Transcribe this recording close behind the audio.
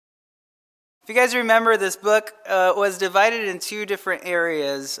you guys remember, this book was divided in two different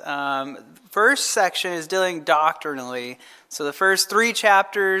areas. First section is dealing doctrinally. So the first 3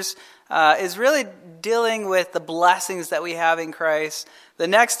 chapters is really dealing with the blessings that we have in Christ. The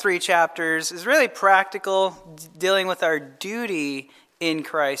next 3 chapters is really practical, dealing with our duty in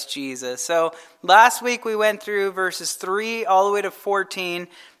Christ Jesus. So last week we went through verses 3 all the way to 14,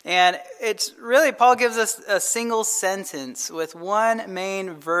 and it's really, Paul gives us a single sentence with one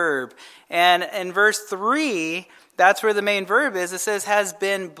main verb. And in verse 3, that's where the main verb is. It says, has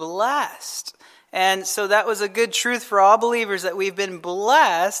been blessed. And so that was a good truth for all believers, that we've been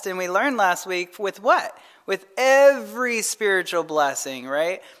blessed, and we learned last week with what? With every spiritual blessing,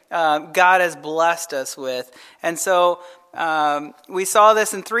 right? God has blessed us with. And so we saw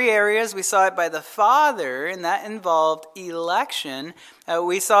this in 3 areas. We saw it by the Father, and that involved election.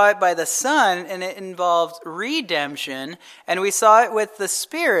 We saw it by the Son, and it involved redemption. And we saw it with the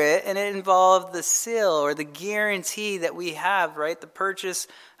Spirit, and it involved the seal, or the guarantee that we have, right? The purchase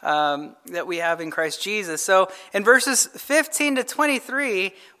that we have in Christ Jesus. So in verses 15 to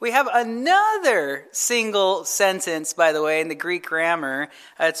 23, we have another single sentence, by the way, in the Greek grammar.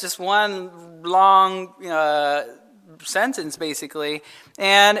 It's just one long sentence, basically,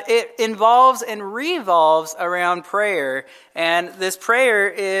 and it involves and revolves around prayer. And this prayer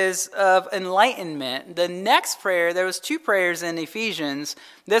is of enlightenment. The next prayer, there was 2 prayers in Ephesians.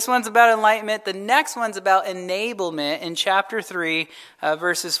 This one's about enlightenment. The next one's about enablement in chapter 3,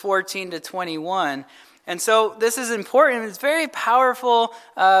 verses 14 to 21. And so this is important. It's a very powerful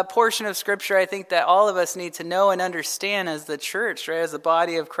portion of Scripture, I think, that all of us need to know and understand as the church, right, as the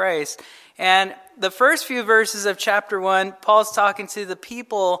body of Christ. And the first few verses of chapter 1, Paul's talking to the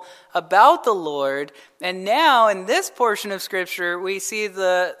people about the Lord. And now in this portion of Scripture, we see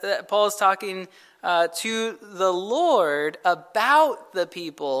that Paul's talking to the Lord about the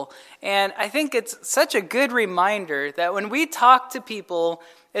people. And I think it's such a good reminder that when we talk to people,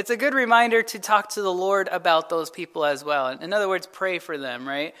 it's a good reminder to talk to the Lord about those people as well. In other words, pray for them,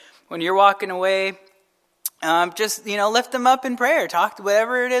 right? When you're walking away, just, lift them up in prayer. Talk to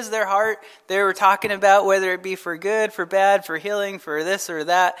whatever it is, their heart they were talking about, whether it be for good, for bad, for healing, for this or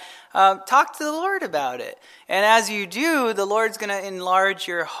that. Talk to the Lord about it. And as you do, the Lord's going to enlarge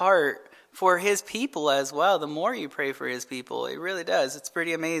your heart for His people as well. The more you pray for His people, it really does. It's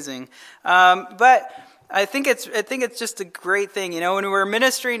pretty amazing. But I think it's just a great thing. When we're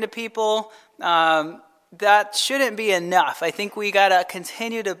ministering to people, that shouldn't be enough. I think we got to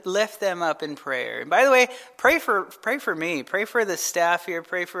continue to lift them up in prayer. And by the way, pray for me. Pray for the staff here.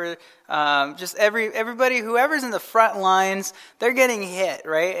 Pray for just everybody, whoever's in the front lines. They're getting hit,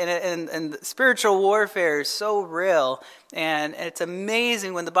 right? And spiritual warfare is so real. And it's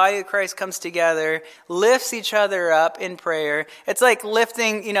amazing when the body of Christ comes together, lifts each other up in prayer. It's like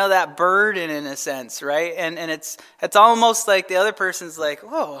lifting, that burden in a sense, right? And it's almost like the other person's like,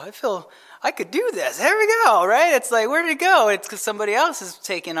 whoa, I feel I could do this. There we go, right? It's like, where did it go? It's because somebody else is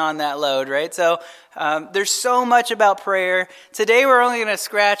taking on that load, right? So there's so much about prayer. Today we're only going to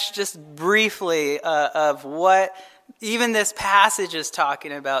scratch just briefly of what even this passage is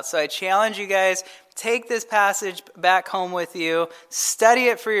talking about. So I challenge you guys, take this passage back home with you, study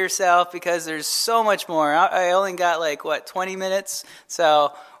it for yourself, because there's so much more. I only got 20 minutes,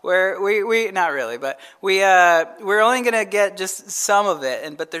 so we not really, but we're only going to get just some of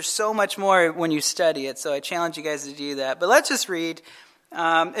it, but there's so much more when you study it, so I challenge you guys to do that. But let's just read.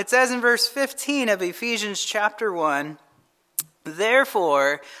 It says in verse 15 of Ephesians chapter 1,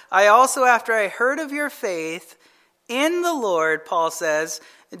 "Therefore, I also, after I heard of your faith in the Lord," Paul says,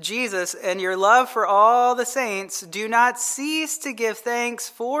 "Jesus, and your love for all the saints, do not cease to give thanks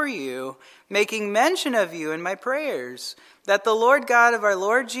for you, making mention of you in my prayers, that the Lord God of our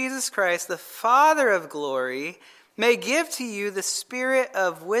Lord Jesus Christ, the Father of glory, may give to you the spirit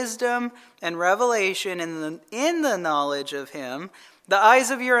of wisdom and revelation in the knowledge of Him, the eyes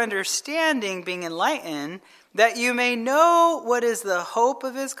of your understanding being enlightened, that you may know what is the hope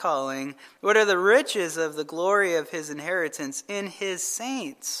of His calling, what are the riches of the glory of His inheritance in His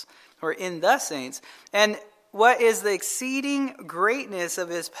saints," or in the saints, "and what is the exceeding greatness of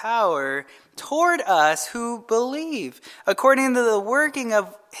His power toward us who believe, according to the working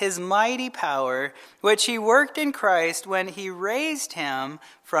of His mighty power, which He worked in Christ when He raised Him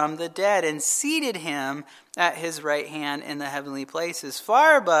from the dead and seated Him at His right hand in the heavenly places,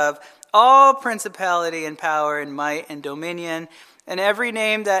 far above all principality and power and might and dominion, and every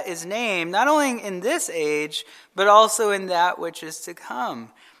name that is named, not only in this age, but also in that which is to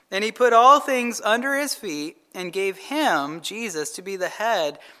come. And He put all things under His feet and gave Him, Jesus, to be the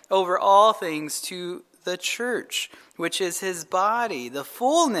head over all things to the church, which is His body, the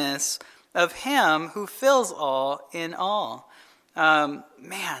fullness of him who fills all in all. Man,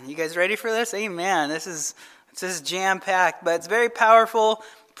 you guys ready for this? Amen. This is jam-packed, but it's very powerful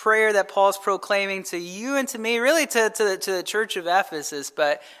prayer that Paul's proclaiming to you and to me, really to the church of Ephesus,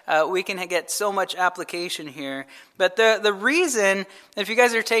 but we can get so much application here. But the reason, if you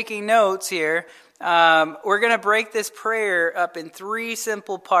guys are taking notes here, we're going to break this prayer up in three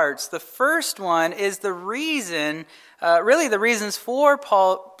simple parts. The first one is the reason, really the reasons for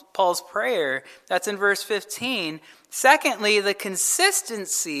Paul's prayer. That's in verse 15. Secondly, the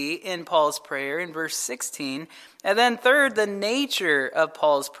consistency in Paul's prayer in verse 16. And then third, the nature of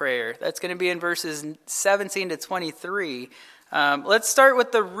Paul's prayer. That's going to be in verses 17 to 23. Let's start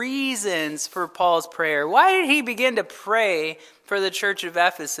with the reasons for Paul's prayer. Why did he begin to pray for the church of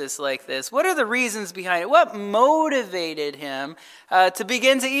Ephesus like this? What are the reasons behind it? What motivated him to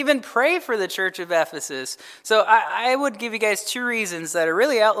begin to even pray for the church of Ephesus? So I would give you guys two reasons that are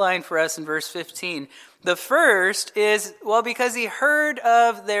really outlined for us in verse 15. The first is, because he heard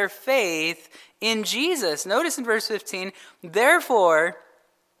of their faith in Jesus. Notice in verse 15, therefore,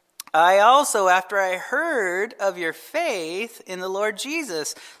 I also, after I heard of your faith in the Lord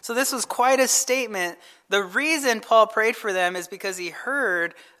Jesus. So this was quite a statement. The reason Paul prayed for them is because he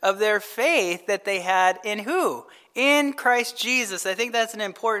heard of their faith that they had in who? In Christ Jesus. I think that's an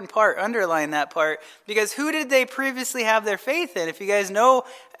important part. Underline that part. Because who did they previously have their faith in? If you guys know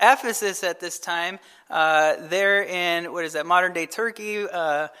Ephesus at this time, they're in, modern day Turkey,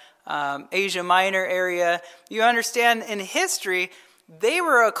 Asia Minor area. You understand in history, they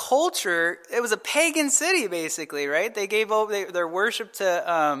were a culture, it was a pagan city basically, right? They gave over their worship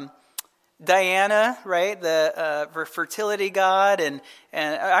to Diana, right? The fertility god, and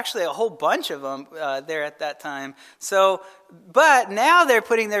actually a whole bunch of them there at that time. So, but now they're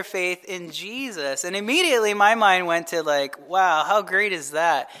putting their faith in Jesus. And immediately my mind went to wow, how great is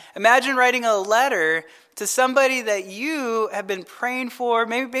that? Imagine writing a letter to somebody that you have been praying for,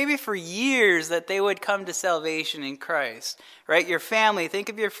 maybe for years, that they would come to salvation in Christ, right? Your family, think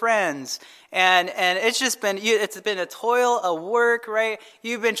of your friends, and it's just been a toil, a work, right?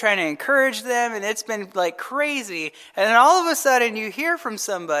 You've been trying to encourage them, and it's been crazy, and then all of a sudden you hear from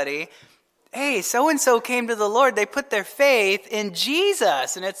somebody, hey, so-and-so came to the Lord. They put their faith in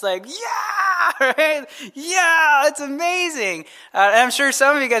Jesus. And it's yeah, right? Yeah, it's amazing. And I'm sure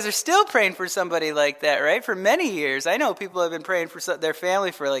some of you guys are still praying for somebody like that, right? For many years. I know people have been praying for their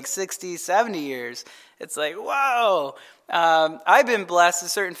family for 60, 70 years. It's whoa. I've been blessed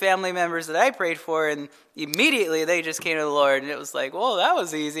with certain family members that I prayed for, and immediately they just came to the Lord. And it was whoa, that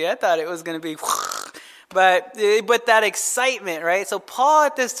was easy. I thought it was going to be... But that excitement, right? So Paul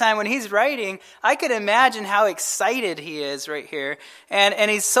at this time when he's writing, I could imagine how excited he is right here. And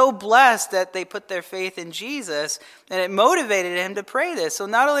he's so blessed that they put their faith in Jesus, and it motivated him to pray this. So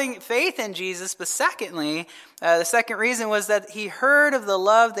not only faith in Jesus, but secondly, the second reason was that he heard of the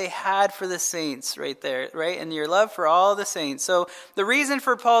love they had for the saints right there, right? And your love for all the saints. So the reason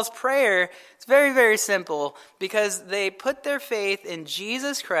for Paul's prayer is very, very simple, because they put their faith in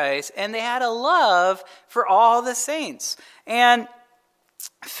Jesus Christ and they had a love for all the saints. And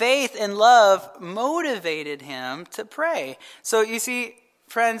faith and love motivated him to pray. So you see,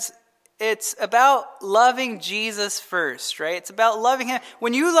 friends, it's about loving Jesus first, right? It's about loving him.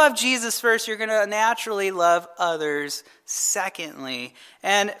 When you love Jesus first, you're going to naturally love others secondly.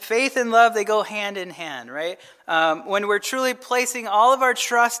 And faith and love, they go hand in hand, right? When we're truly placing all of our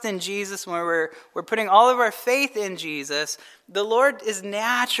trust in Jesus, when we're putting all of our faith in Jesus, the Lord is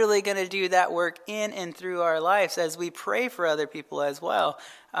naturally going to do that work in and through our lives as we pray for other people as well.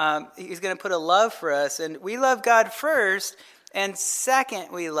 He's going to put a love for us. And we love God first, and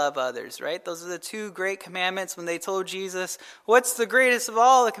second, we love others, right? Those are the two great commandments. When they told Jesus, what's the greatest of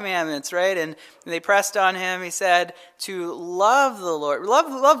all the commandments, right? And they pressed on him. He said to love the Lord.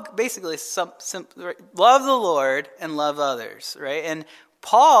 Love basically, love the Lord and love others, right? And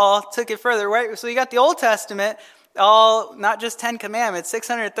Paul took it further, right? So you got the Old Testament, all, not just 10 commandments,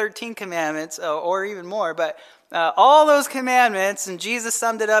 613 commandments, or even more, but all those commandments, and Jesus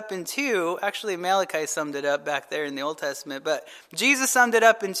summed it up in two. Actually, Malachi summed it up back there in the Old Testament, but Jesus summed it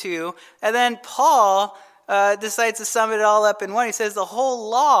up in two. And then Paul decides to sum it all up in one. He says the whole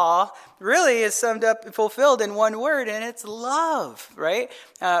law really is summed up and fulfilled in one word, and it's love, right?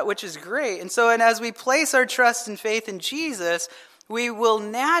 Which is great. And so, as we place our trust and faith in Jesus, we will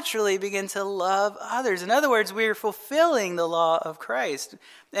naturally begin to love others. In other words, we are fulfilling the law of Christ.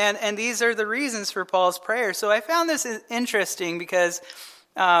 And these are the reasons for Paul's prayer. So I found this interesting because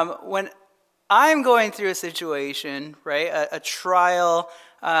when I'm going through a situation, right, a trial,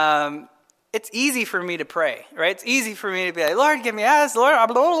 it's easy for me to pray, right? It's easy for me to be like, Lord, give me this, Lord, blah,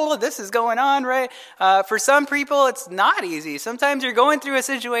 blah, blah, this is going on, right? For some people, it's not easy. Sometimes you're going through a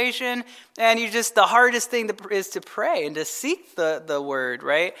situation and the hardest thing is to pray and to seek the word,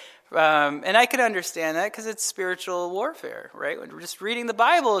 right? And I can understand that because it's spiritual warfare, right? When we're just reading the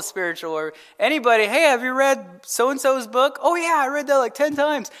Bible is spiritual warfare. Anybody, hey, have you read so-and-so's book? Oh, yeah, I read that like 10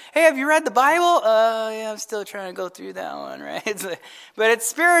 times. Hey, have you read the Bible? Yeah, I'm still trying to go through that one, right? But it's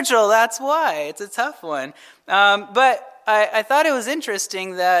spiritual, that's why. It's a tough one. But I thought it was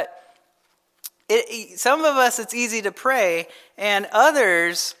interesting that some of us, it's easy to pray, and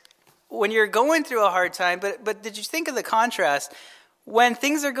others, when you're going through a hard time, but did you think of the contrast? When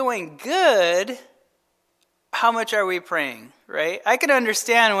things are going good, how much are we praying, right? I can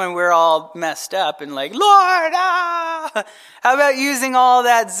understand when we're all messed up and like, Lord, ah! How about using all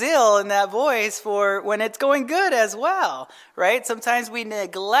that zeal and that voice for when it's going good as well, right? Sometimes we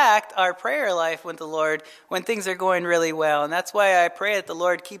neglect our prayer life with the Lord when things are going really well. And that's why I pray that the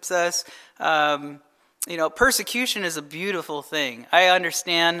Lord keeps us. Persecution is a beautiful thing. I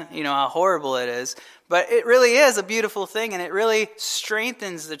understand, how horrible it is. But it really is a beautiful thing, and it really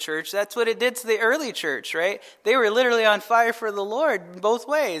strengthens the church. That's what it did to the early church, right? They were literally on fire for the Lord both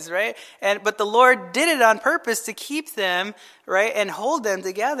ways, right? But the Lord did it on purpose to keep them, right, and hold them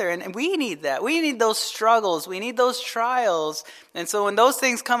together. And we need that. We need those struggles. We need those trials. And so when those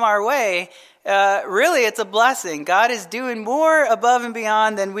things come our way, really it's a blessing. God is doing more above and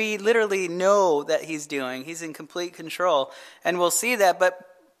beyond than we literally know that he's doing. He's in complete control. And we'll see that. But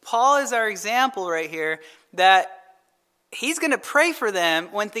Paul is our example right here that he's going to pray for them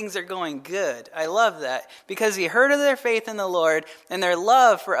when things are going good. I love that because he heard of their faith in the Lord and their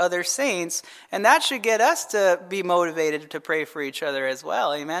love for other saints. And that should get us to be motivated to pray for each other as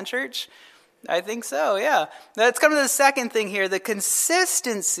well. Amen, church? I think so, yeah. Let's come to the second thing here, the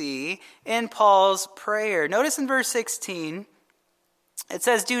consistency in Paul's prayer. Notice in verse 16, it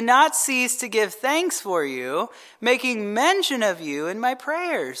says, do not cease to give thanks for you, making mention of you in my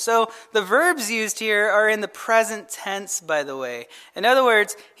prayers. So the verbs used here are in the present tense, by the way. In other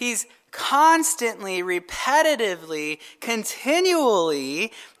words, he's constantly, repetitively,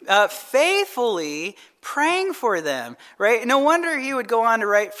 continually, faithfully praying for them, right? No wonder he would go on to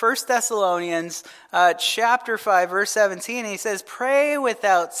write 1 Thessalonians chapter 5, verse 17. And he says, pray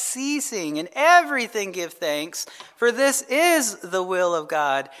without ceasing, and everything give thanks, for this is the will of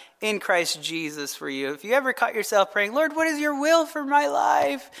God in Christ Jesus for you. If you ever caught yourself praying, Lord, what is your will for my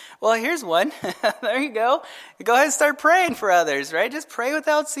life? Well, here's one. There you go. Go ahead and start praying for others, right? Just pray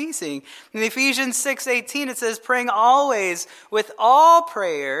without ceasing. In Ephesians 6:18, it says, praying always with all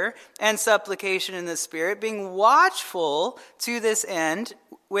prayer and supplication in the Spirit, being watchful to this end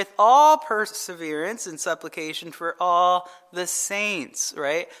with all perseverance and supplication for all the saints,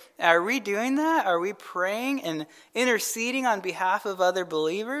 right? Are we doing that? Are we praying and interceding on behalf of other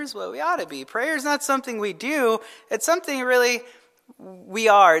believers? Well, we ought to be. Prayer is not something we do. It's something really we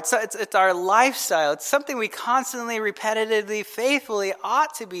are. It's our lifestyle. It's something we constantly, repetitively, faithfully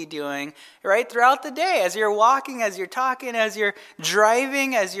ought to be doing, right, throughout the day. As you're walking, as you're talking, as you're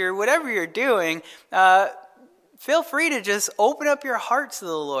driving, as you're whatever you're doing, feel free to just open up your heart to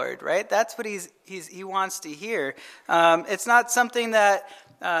the Lord, right? That's what he wants to hear. It's not something that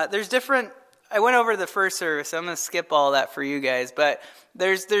there's different. I went over the first service. So I'm going to skip all that for you guys, but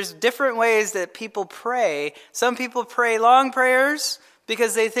there's different ways that people pray. Some people pray long prayers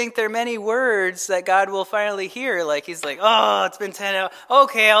because they think there are many words that God will finally hear. Like he's like, oh, it's been 10 hours.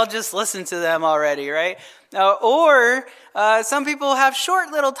 Okay, I'll just listen to them already, right? Or some people have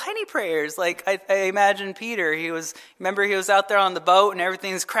short little tiny prayers. Like I imagine Peter, he was out there on the boat and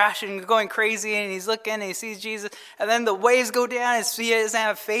everything's crashing, going crazy, and he's looking and he sees Jesus, and then the waves go down and he doesn't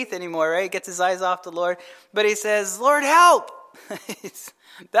have faith anymore, right? He gets his eyes off the Lord, but he says, Lord, help.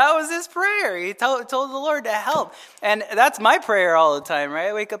 That was his prayer. He told the Lord to help. And that's my prayer all the time, right?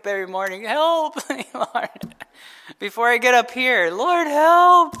 I wake up every morning, help, Lord. Before I get up here, Lord,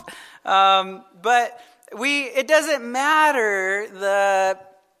 help. But it doesn't matter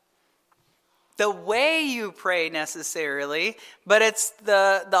the way you pray necessarily, but it's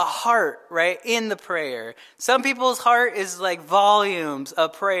the heart, right, in the prayer. Some people's heart is like volumes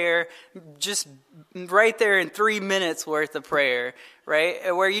of prayer, just right there in 3 minutes worth of prayer,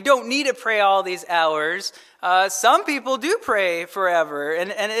 right, where you don't need to pray all these hours. Some people do pray forever,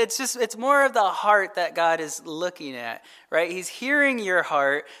 and it's more of the heart that God is looking at, right? He's hearing your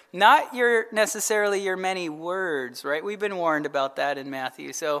heart, not necessarily your many words, right? We've been warned about that in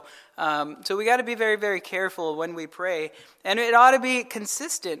Matthew. So we got to be very, very careful when we pray, and it ought to be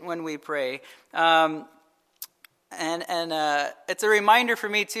consistent when we pray. And it's a reminder for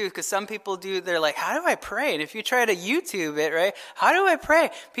me too, because some people they're like, how do I pray? And if you try to YouTube it, right, how do I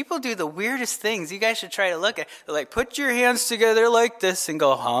pray? People do the weirdest things. You guys should try to look at. They're like, put your hands together like this and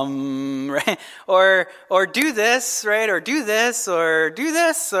go hum, right? Or do this, right? Or do this, or do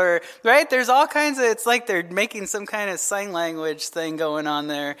this, or right? There's all kinds of. It's like they're making some kind of sign language thing going on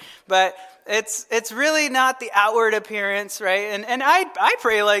there, but it's really not the outward appearance, right? And I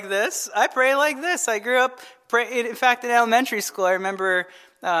pray like this. I pray like this. I grew up. In fact, in elementary school, I remember,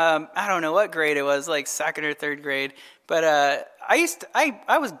 I don't know what grade it was, like second or third grade, but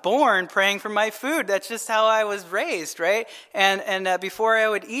I was born praying for my food. That's just how I was raised, right? And before I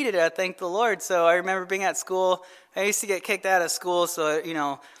would eat it, I thanked the Lord. So I remember being at school. I used to get kicked out of school, so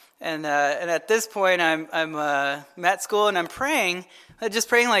and at this point, I'm at school and I'm praying. Just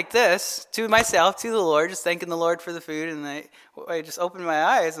praying like this to myself, to the Lord, just thanking the Lord for the food. And I just opened my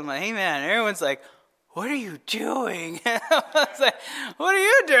eyes. I'm like, hey man, everyone's like, what are you doing? I was like, what are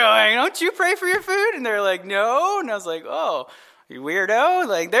you doing? Don't you pray for your food? And they're like, no. And I was like, oh, you weirdo?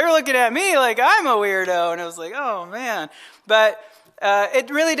 Like, they're looking at me like I'm a weirdo. And I was like, oh, man. But it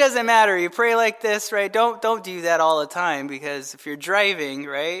really doesn't matter. You pray like this, right? Don't do that all the time, because if you're driving,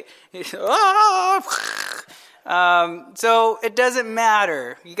 right? So it doesn't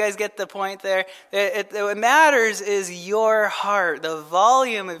matter. You guys get the point there? What matters is your heart, the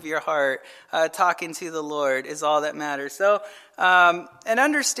volume of your heart talking to the Lord is all that matters. So, and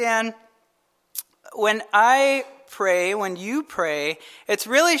understand, when I pray, when you pray, it's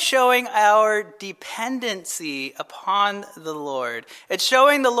really showing our dependency upon the Lord. It's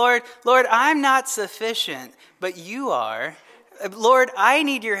showing the Lord, I'm not sufficient, but you are. Lord, I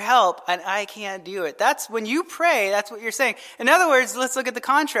need your help, and I can't do it. That's when you pray, that's what you're saying. In other words, let's look at the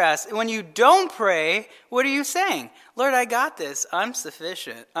contrast. When you don't pray, what are you saying? Lord, I got this. I'm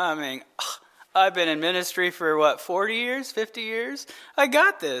sufficient. I mean, I've been in ministry for 40 years, 50 years? I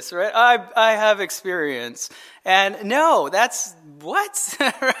got this, right? I have experience. And no, that's what?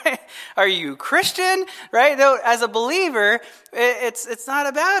 Right? Are you Christian? Right? No, as a believer, it's not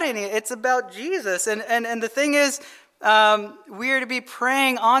about it's about Jesus. And the thing is, we are to be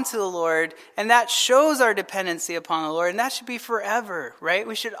praying onto the Lord, and that shows our dependency upon the Lord, and that should be forever, right?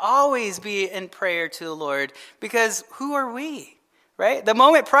 We should always be in prayer to the Lord, because who are we, right? The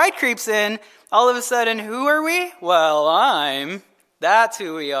moment pride creeps in, all of a sudden, who are we? Well, that's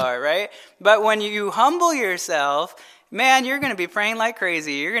who we are, right? But when you humble yourself, man, you're going to be praying like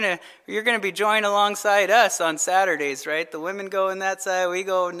crazy. You're going to be joined alongside us on Saturdays, right? The women go on that side, we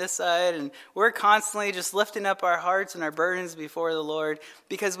go on this side, and we're constantly just lifting up our hearts and our burdens before the Lord,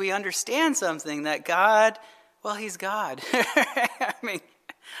 because we understand something, that God, well, He's God. I mean,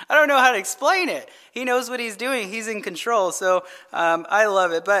 I don't know how to explain it. He knows what He's doing. He's in control. So I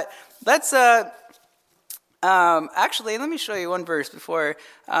love it. But let's actually, let me show you one verse before.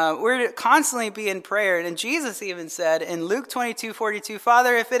 We're to constantly be in prayer. And Jesus even said in Luke 22:42,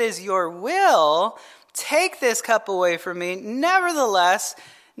 Father, if it is your will, take this cup away from me. Nevertheless,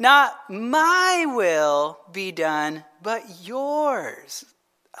 not my will be done, but yours.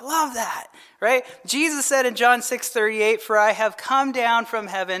 I love that, right? Jesus said in John 6:38, for I have come down from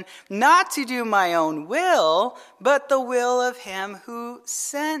heaven not to do my own will, but the will of him who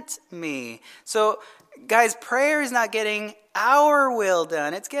sent me. So, guys, prayer is not getting our will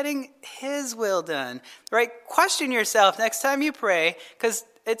done. It's getting His will done, right? Question yourself next time you pray, because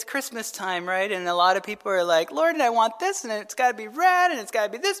it's Christmas time, right? And a lot of people are like, Lord, and I want this, and it's got to be red, and it's got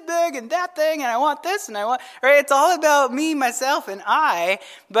to be this big, and that thing, and I want this, and I want, right? It's all about me, myself, and I.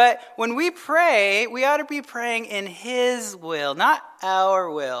 But when we pray, we ought to be praying in His will, not our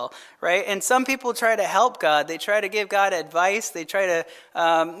will, right? And some people try to help God. They try to give God advice. They try to,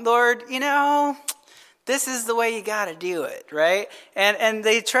 Lord, this is the way you got to do it, right? And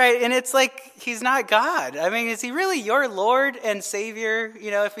they try, and it's like He's not God. I mean, is He really your Lord and Savior?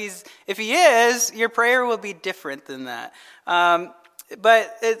 If He is, your prayer will be different than that.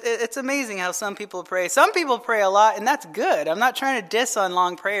 But it's amazing how some people pray. Some people pray a lot, and that's good. I'm not trying to diss on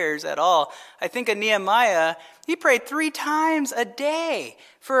long prayers at all. I think of Nehemiah. He prayed 3 times a day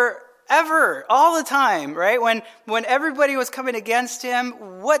forever, all the time, right? When everybody was coming against him,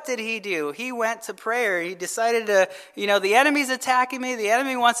 what did he do? He went to prayer. He decided to, the enemy's attacking me. The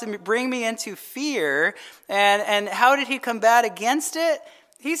enemy wants to bring me into fear. And how did he combat against it?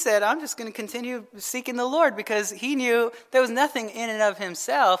 He said, I'm just going to continue seeking the Lord, because he knew there was nothing in and of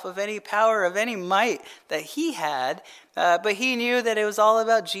himself, of any power, of any might that he had. But he knew that it was all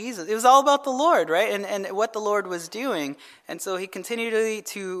about Jesus. It was all about the Lord, right? And what the Lord was doing. And so he continued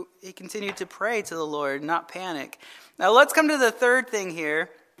to pray to the Lord, not panic. Now let's come to the third thing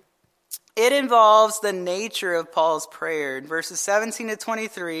here. it involves the nature of Paul's prayer. In verses 17 to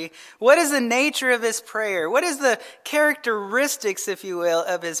 23, what is the nature of his prayer? What is the characteristics, if you will,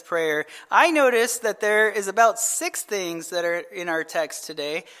 of his prayer? I noticed that there is about 6 things that are in our text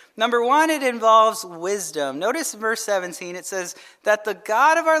today. Number 1, it involves wisdom. Notice in verse 17, it says, that the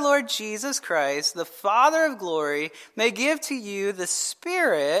God of our Lord Jesus Christ, the Father of glory, may give to you the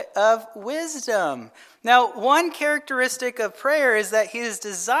spirit of wisdom. Now, one characteristic of prayer is that he is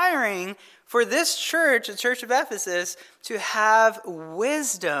desiring for this church, the church of Ephesus, to have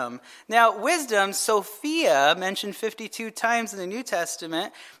wisdom. Now, wisdom, Sophia, mentioned 52 times in the New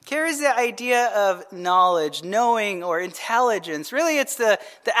Testament, carries the idea of knowledge, knowing, or intelligence. Really, it's the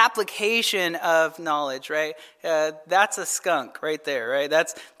application of knowledge, right? That's a skunk right there, right?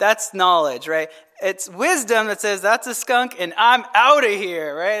 That's knowledge, right? It's wisdom that says, that's a skunk and I'm out of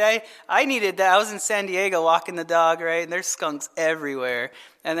here, right? I needed that. I was in San Diego walking the dog, right? And there's skunks everywhere.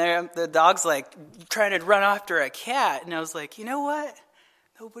 And the dog's like trying to run after a cat. And I was like, you know what?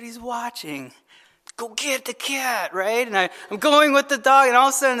 Nobody's watching. Go get the cat, right? And I'm going with the dog, and all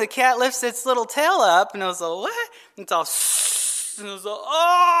of a sudden the cat lifts its little tail up, and I was like, what? And it's all, and I was like,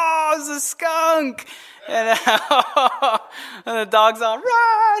 oh, it's a skunk. And, and the dog's all,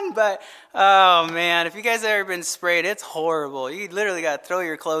 run! But, oh man, if you guys have ever been sprayed, it's horrible. You literally got to throw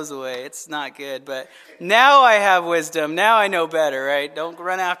your clothes away. It's not good. But now I have wisdom. Now I know better, right? Don't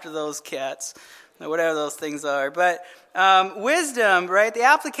run after those cats, or whatever those things are. But wisdom, right? The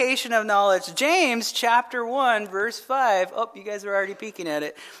application of knowledge. James chapter 1, verse 5. Oh, you guys are already peeking at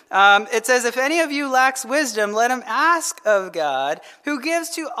it. It says, if any of you lacks wisdom, let him ask of God, who gives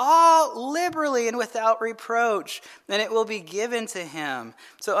to all liberally and without reproach, and it will be given to him.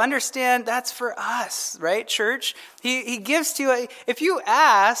 So understand that's for us, right, church? He gives to you. If you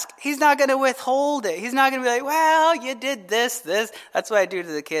ask, he's not going to withhold it. He's not going to be like, well, you did this. That's what I do to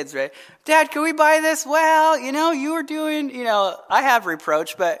the kids, right? Dad, can we buy this? Well, you were doing, I have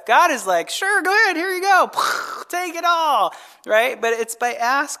reproach, but God is like, sure, go ahead, here you go. Take it all, right? But it's by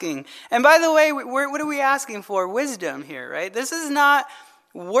asking. And by the way, what are we asking for? Wisdom here, right? This is not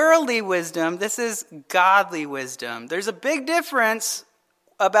worldly wisdom. This is godly wisdom. There's a big difference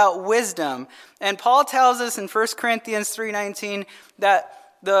about wisdom. And Paul tells us in 1 Corinthians 3:19 that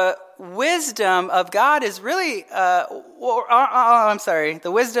the wisdom of God is really, the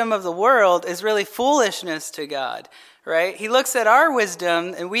wisdom of the world is really foolishness to God, right? He looks at our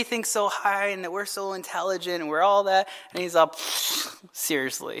wisdom and we think so high and that we're so intelligent and we're all that, and he's all,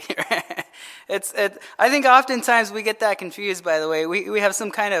 seriously. I think oftentimes we get that confused, by the way. We have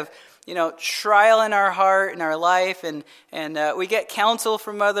some kind of trial in our heart, in our life, and we get counsel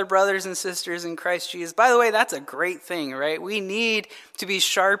from other brothers and sisters in Christ Jesus. By the way, that's a great thing, right? We need to be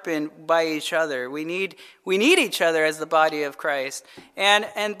sharpened by each other. We need each other as the body of Christ. And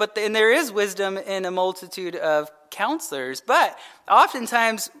there is wisdom in a multitude of counselors. But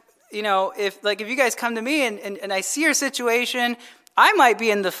oftentimes, if you guys come to me and I see your situation, I might be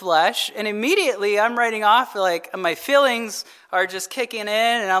in the flesh, and immediately I'm writing off, like, my feelings are just kicking in,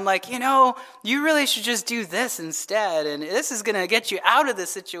 and I'm like, you really should just do this instead, and this is going to get you out of the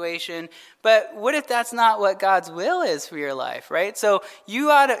situation. But what if that's not what God's will is for your life, right? So you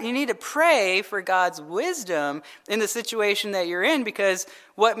need to pray for God's wisdom in the situation that you're in, because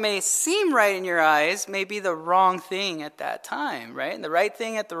what may seem right in your eyes may be the wrong thing at that time, right? And the right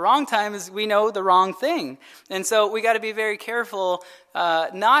thing at the wrong time is, we know, the wrong thing. And so we got to be very careful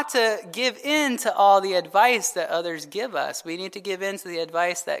not to give in to all the advice that others give us. We need to give in to the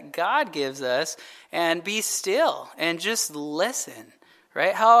advice that God gives us and be still and just listen,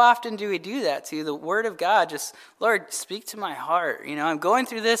 right? How often do we do that to the Word of God? Just, Lord, speak to my heart. I'm going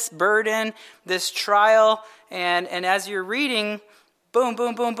through this burden, this trial, and as you're reading, boom,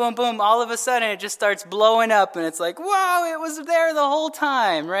 boom, boom, boom, boom, all of a sudden it just starts blowing up, and it's like, whoa, it was there the whole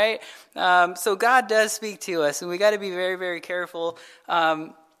time, right? So God does speak to us, and we got to be very, very careful.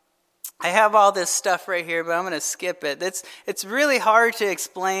 I have all this stuff right here, but I'm going to skip it. It's really hard to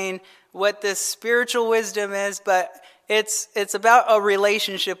explain what this spiritual wisdom is, but it's about a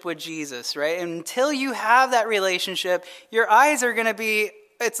relationship with Jesus, right? And until you have that relationship, your eyes are going to be,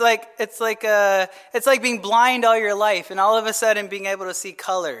 it's like being blind all your life, and all of a sudden being able to see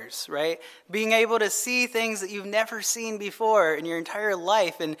colors, right? Being able to see things that you've never seen before in your entire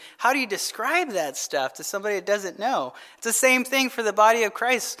life. And how do you describe that stuff to somebody that doesn't know? It's the same thing for the body of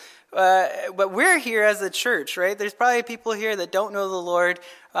Christ. But we're here as a church, right? There's probably people here that don't know the Lord,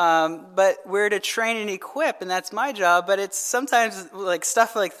 but we're to train and equip, and that's my job. But it's sometimes like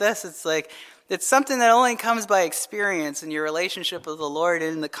stuff like this. It's like, It's something that only comes by experience in your relationship with the Lord.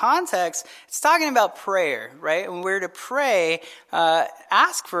 And in the context, it's talking about prayer, right? When we're to pray,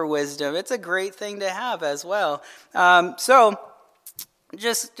 ask for wisdom. It's a great thing to have as well. I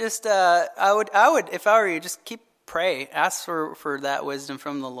would, if I were you, just pray, ask for that wisdom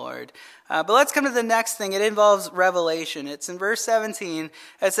from the Lord. But let's come to the next thing. It involves revelation. It's in verse 17.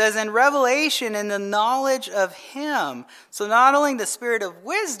 It says, "In revelation, in the knowledge of Him." So not only the spirit of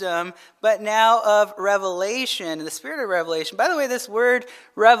wisdom, but now of revelation, the spirit of revelation. By the way, this word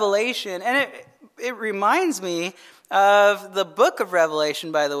revelation, and it reminds me of the book of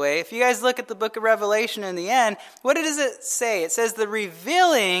Revelation, by the way. If you guys look at the book of Revelation in the end, what does it say? It says the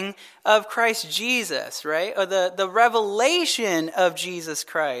revealing of Christ Jesus, right? Or the revelation of Jesus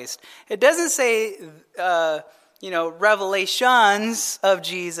Christ. It doesn't say, revelations of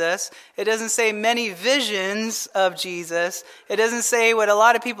Jesus. It doesn't say many visions of Jesus. It doesn't say what a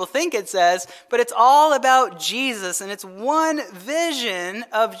lot of people think it says, but it's all about Jesus, and it's one vision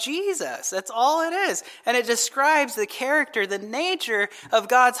of Jesus. That's all it is. And it describes the character, the nature of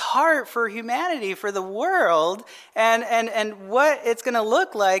God's heart for humanity, for the world, and what it's going to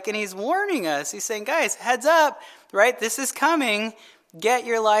look like. And He's warning us. He's saying, guys, heads up, right? This is coming. Get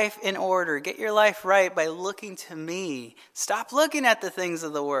your life in order. Get your life right by looking to me. Stop looking at the things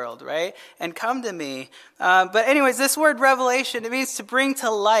of the world, right? And come to me. But anyways, this word revelation, it means to bring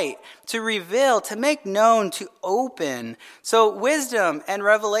to light, to reveal, to make known, to open. So wisdom and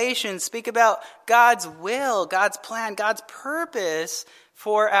revelation speak about God's will, God's plan, God's purpose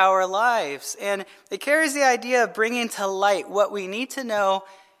for our lives. And it carries the idea of bringing to light what we need to know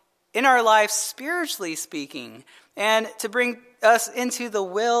in our lives, spiritually speaking, and to bring us into the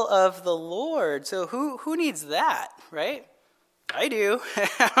will of the Lord. So who needs that, right? I do.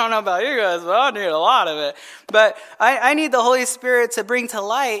 I don't know about you guys, but I need a lot of it. But I need the Holy Spirit to bring to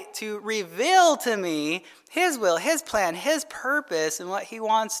light, to reveal to me His will, His plan, His purpose, and what He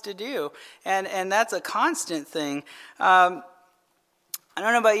wants to do. And that's a constant thing. I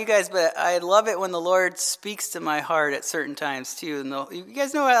don't know about you guys, but I love it when the Lord speaks to my heart at certain times too. And you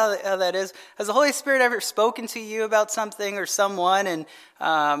guys know how that is. Has the Holy Spirit ever spoken to you about something or someone, and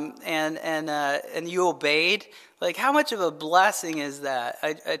you obeyed? Like, how much of a blessing is that?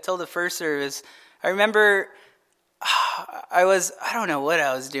 I told the first service. I remember I don't know what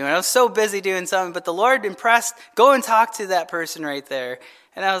I was doing. I was so busy doing something, but the Lord impressed, go and talk to that person right there.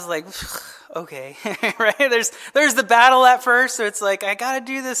 And I was like, okay, right? There's the battle at first, so it's like, I got to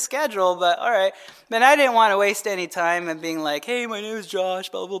do this schedule, but all right. Man, I didn't want to waste any time and being like, hey, my name is Josh,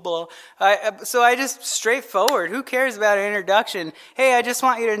 blah, blah, blah. So I just straightforward, who cares about an introduction? Hey, I just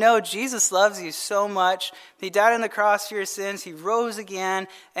want you to know Jesus loves you so much. He died on the cross for your sins. He rose again,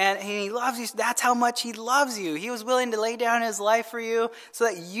 and He loves you. That's how much He loves you. He was willing to lay down His life for you so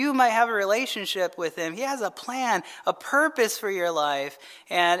that you might have a relationship with Him. He has a plan, a purpose for your life.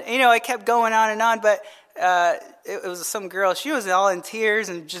 And, I kept going on and on, but it was some girl. She was all in tears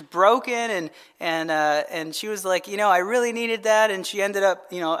and just broken, and she was like, I really needed that. And she ended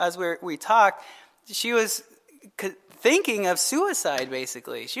up, as we talked, she was thinking of suicide,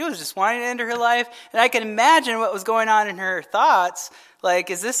 basically. She was just wanting to end her life, and I can imagine what was going on in her thoughts. Like,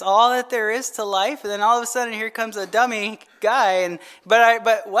 is this all that there is to life? And then all of a sudden, here comes a dummy guy,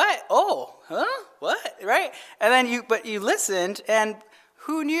 but what? Oh, huh? What? Right? And then you listened, and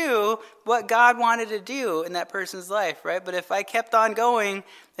who knew what God wanted to do in that person's life, right? But if I kept on going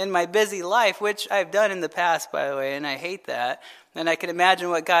in my busy life, which I've done in the past, by the way, and I hate that, then I can imagine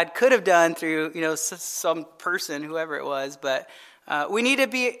what God could have done through, some person, whoever it was. But we need to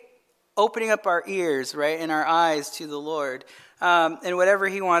be opening up our ears, right, and our eyes to the Lord, and whatever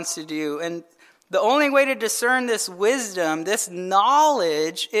He wants to do. And the only way to discern this wisdom, this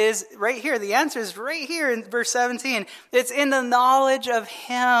knowledge, is right here. The answer is right here in verse 17. It's in the knowledge of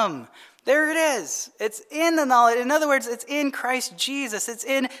Him. There it is. It's in the knowledge. In other words, it's in Christ Jesus.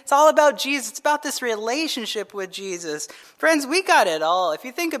 It's all about Jesus. It's about this relationship with Jesus. Friends, we got it all. If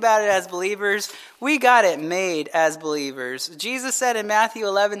you think about it as believers, we got it made as believers. Jesus said in Matthew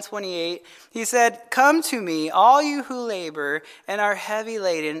 11:28, He said, "Come to me, all you who labor and are heavy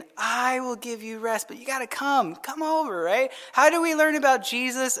laden, I will give you rest." But you got to come over, right? How do we learn about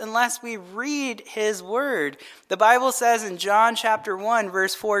Jesus unless we read His word? The Bible says in John chapter 1,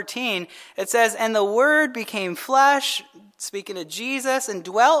 verse 14, it says, "And the Word became flesh," speaking of Jesus, "and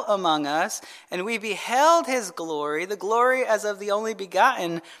dwelt among us, and we beheld His glory, the glory as of the only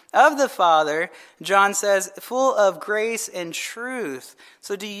begotten of the Father." John says, "full of grace and truth."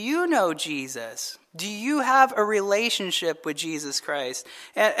 So do you know Jesus? Do you have a relationship with Jesus Christ?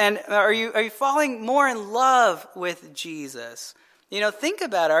 And are you falling more in love with Jesus? Think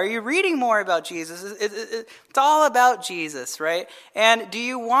about it. Are you reading more about Jesus? It's all about Jesus, right? And do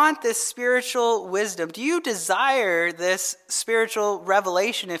you want this spiritual wisdom? Do you desire this spiritual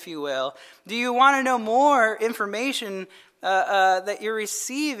revelation, if you will? Do you want to know more information that you're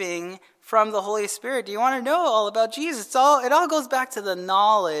receiving from the Holy Spirit? Do you want to know all about Jesus? It all goes back to the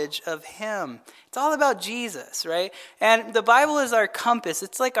knowledge of Him. It's all about Jesus, right? And the Bible is our compass.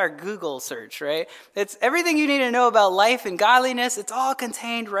 It's like our Google search, right? It's everything you need to know about life and godliness. It's all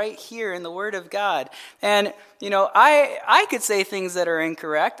contained right here in the Word of God. And, I could say things that are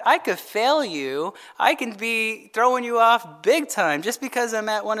incorrect. I could fail you. I can be throwing you off big time. Just because I'm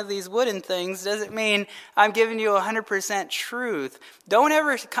at one of these wooden things doesn't mean I'm giving you 100% truth. Don't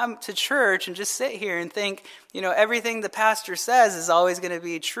ever come to church and just sit here and think, everything the pastor says is always going to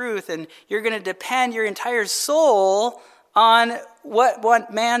be truth, and you're going to depend your entire soul on what one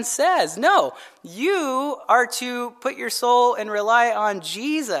man says. No, you are to put your soul and rely on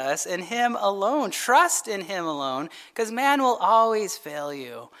Jesus and Him alone. Trust in Him alone, because man will always fail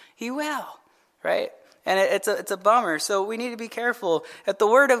you. He will, right? And it's a bummer. So we need to be careful. At the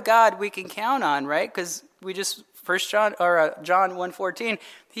Word of God we can count on, right? Because we just John 1:14.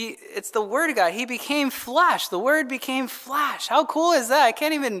 It's the Word of God. He became flesh. The Word became flesh. How cool is that? I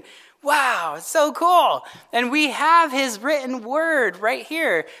can't even. Wow, it's so cool. And we have His written word right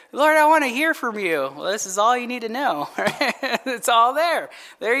here. Lord, I want to hear from you. Well, this is all you need to know. Right? It's all there.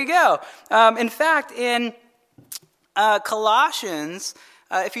 There you go. In fact, in Colossians,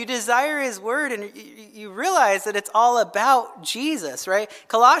 if you desire His word, and you realize that it's all about Jesus, right?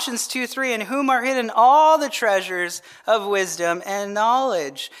 Colossians 2:3, in whom are hidden all the treasures of wisdom and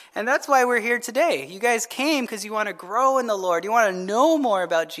knowledge. And that's why we're here today. You guys came because you want to grow in the Lord. You want to know more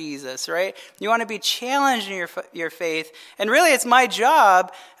about Jesus, right? You want to be challenged in your faith. And really, it's my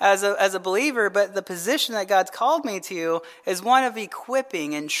job as a believer, but the position that God's called me to is one of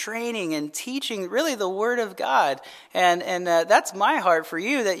equipping and training and teaching really the Word of God. And that's my heart for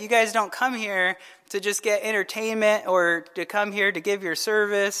you, that you guys don't come here to just get entertainment or to come here to give your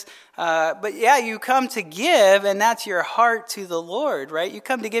service. But yeah, you come to give, and that's your heart to the Lord, right? You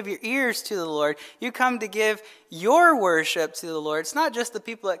come to give your ears to the Lord. You come to give your worship to the Lord. It's not just the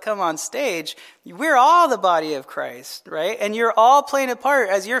people that come on stage. We're all the body of Christ, right? And you're all playing a part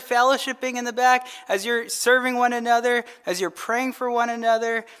as you're fellowshipping in the back, as you're serving one another, as you're praying for one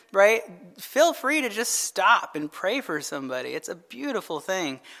another, right? Feel free to just stop and pray for somebody. It's a beautiful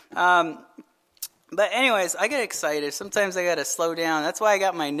thing. But anyways, I get excited. Sometimes I got to slow down. That's why I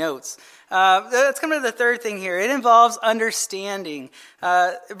got my notes. Let's come to the third thing here. It involves understanding.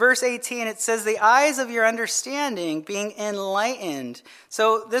 Verse 18, it says, the eyes of your understanding being enlightened.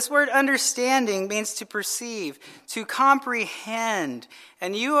 So this word understanding means to perceive, to comprehend.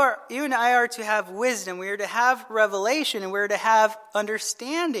 And you and I are to have wisdom. We are to have revelation, and we're to have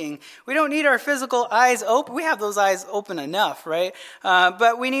understanding. We don't need our physical eyes open. We have those eyes open enough, right?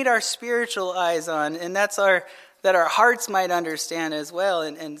 But we need our spiritual eyes on, and that our hearts might understand as well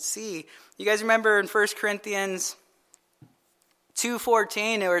and see. You guys remember in 1 Corinthians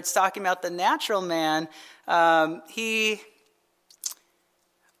 2:14, where it's talking about the natural man, I'm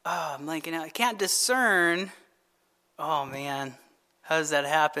blanking out. He can't discern. Oh man, how does that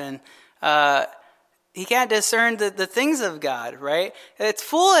happen? He can't discern the things of God, right? It's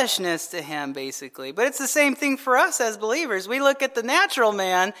foolishness to him, basically. But it's the same thing for us as believers. We look at the natural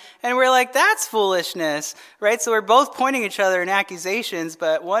man, and we're like, that's foolishness, right? So we're both pointing each other in accusations,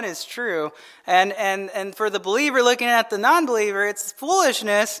 but one is true. And for the believer looking at the non-believer, it's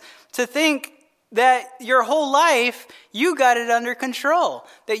foolishness to think that your whole life, you got it under control.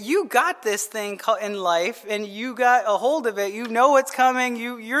 That you got this thing in life, and you got a hold of it. You know what's coming.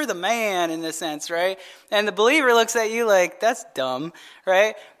 You're the man in a sense, right? And the believer looks at you like, that's dumb,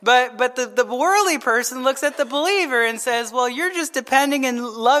 right? But the worldly person looks at the believer and says, well, you're just depending and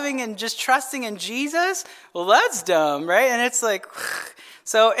loving and just trusting in Jesus? Well, that's dumb, right? And it's like...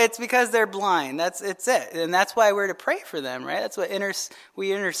 So it's because they're blind. It's it. And that's why we're to pray for them, right? That's what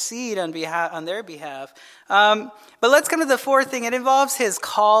we intercede on their behalf. But let's come to the fourth thing. It involves his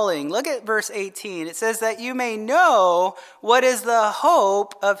calling. Look at verse 18. It says that you may know what is the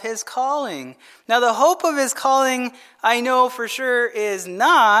hope of his calling. Now the hope of his calling, I know for sure, is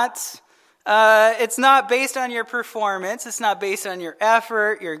not... it's not based on your performance. It's not based on your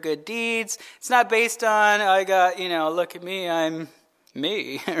effort, your good deeds. It's not based on, look at me, I'm...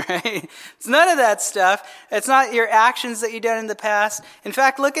 me, right? It's none of that stuff. It's not your actions that you've done in the past. In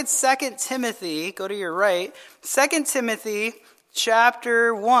fact, look at 2 Timothy. Go to your right. 2 Timothy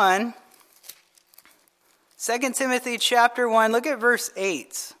chapter 1. 2 Timothy chapter 1. Look at verse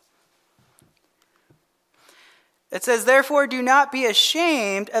 8. It says, therefore, do not be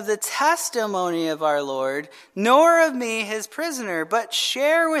ashamed of the testimony of our Lord, nor of me, his prisoner, but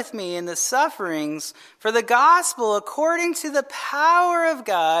share with me in the sufferings for the gospel according to the power of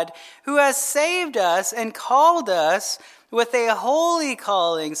God, who has saved us and called us with a holy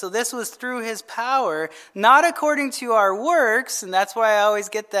calling. So this was through his power, not according to our works. And that's why I always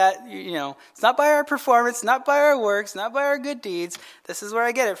get that, it's not by our performance, not by our works, not by our good deeds. This is where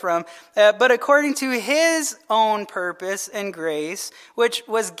I get it from. But according to his own purpose and grace, which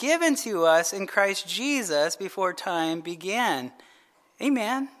was given to us in Christ Jesus before time began.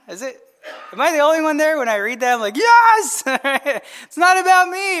 Amen. Am I the only one there? When I read that, I'm like, yes! It's not about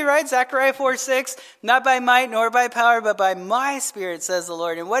me, right? Zechariah 4:6, not by might nor by power, but by my Spirit, says the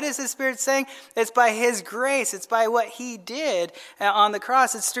Lord. And what is his Spirit saying? It's by his grace. It's by what he did on the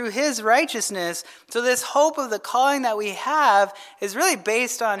cross. It's through his righteousness. So this hope of the calling that we have is really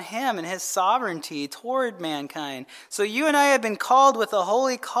based on him and his sovereignty toward mankind. So you and I have been called with a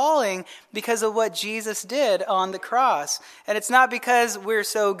holy calling because of what Jesus did on the cross. And it's not because we're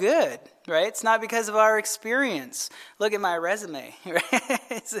so good. Right? It's not because of our experience. Look at my resume. Right?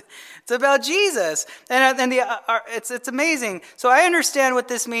 It's about Jesus. And it's amazing. So I understand what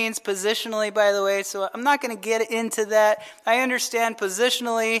this means positionally, by the way, so I'm not going to get into that. I understand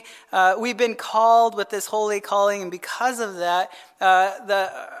positionally we've been called with this holy calling, and because of that,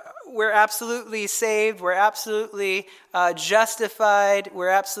 we're absolutely saved, we're absolutely justified, we're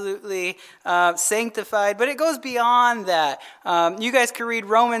absolutely sanctified, but it goes beyond that. You guys can read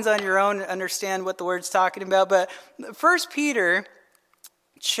Romans on your own and understand what the word's talking about, but 1 Peter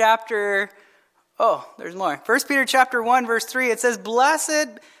chapter 1, verse 3, it says,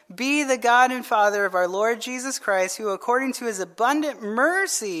 blessed be the God and Father of our Lord Jesus Christ, who according to his abundant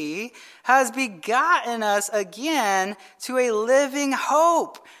mercy has begotten us again to a living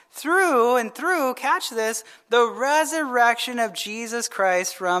hope through, catch this, the resurrection of Jesus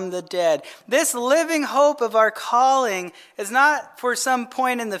Christ from the dead. This living hope of our calling is not for some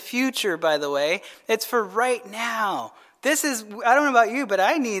point in the future, by the way. It's for right now. This is, I don't know about you, but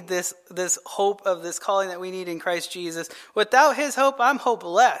I need this hope of this calling that we need in Christ Jesus. Without his hope, I'm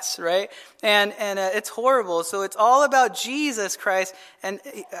hopeless, right? And it's horrible. So it's all about Jesus Christ, and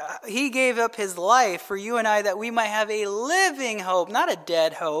he gave up his life for you and I that we might have a living hope, not a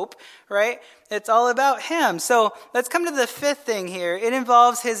dead hope, right? It's all about him. So let's come to the fifth thing here. It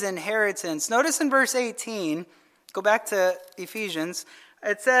involves his inheritance. Notice in verse 18, go back to Ephesians,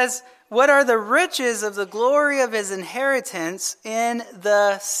 it says, what are the riches of the glory of his inheritance in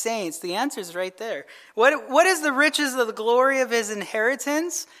the saints? The answer is right there. What is the riches of the glory of his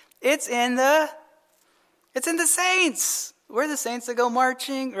inheritance? It's in the saints. We're the saints that go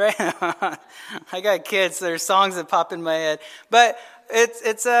marching, right? I got kids, so there's songs that pop in my head. But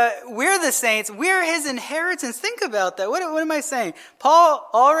we're the saints. We're his inheritance. Think about that. What am I saying? Paul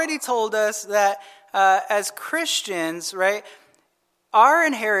already told us that as Christians, right, our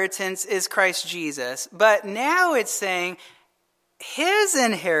inheritance is Christ Jesus. But now it's saying his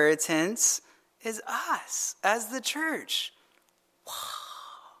inheritance is us as the church.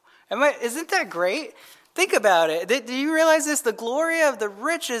 Wow. Isn't that great? Think about it. Do you realize this? The glory of the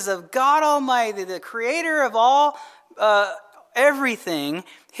riches of God Almighty, the creator of all everything,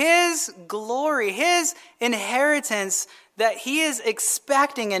 his glory, his inheritance that he is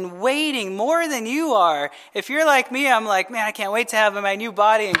expecting and waiting more than you are. If you're like me, I'm like, man, I can't wait to have my new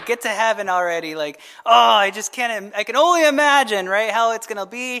body and get to heaven already. Like, I can only imagine, right, how it's going to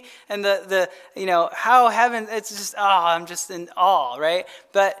be, and how heaven, it's just, I'm just in awe, right?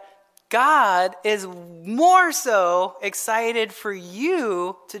 But God is more so excited for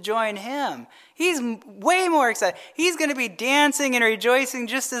you to join him. He's way more excited. He's going to be dancing and rejoicing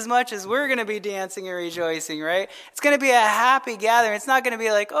just as much as we're going to be dancing and rejoicing, right? It's going to be a happy gathering. It's not going to be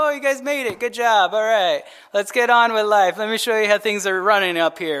like, oh, you guys made it. Good job. All right. Let's get on with life. Let me show you how things are running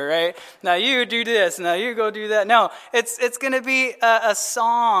up here, right? Now you do this. Now you go do that. No, it's going to be a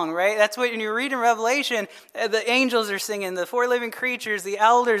song, right? That's what, when you read in Revelation, the angels are singing, the four living creatures, the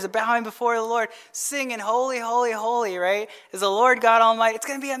elders are bowing before the Lord, singing, holy, holy, holy, right? Is the Lord God Almighty. It's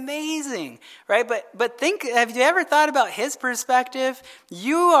going to be amazing, right? But think, have you ever thought about his perspective?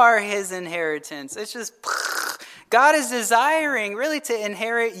 You are his inheritance. It's just, God is desiring really to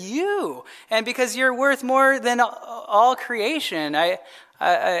inherit you. And because you're worth more than all creation, I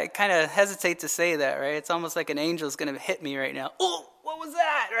kind of hesitate to say that, right? It's almost like an angel's going to hit me right now. Oh, what was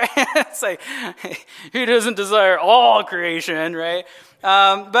that, right? It's like, he doesn't desire all creation, right?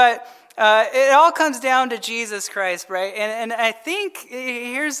 But it all comes down to Jesus Christ, right? And I think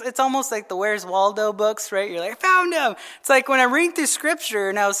it's almost like the Where's Waldo books, right? You're like, I found him. It's like when I'm reading through Scripture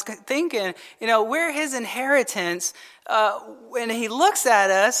and I was thinking, we're his inheritance. When he looks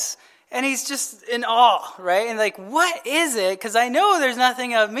at us, and he's just in awe, right? And like, what is it? Because I know there's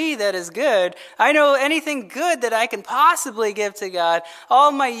nothing of me that is good. I know anything good that I can possibly give to God.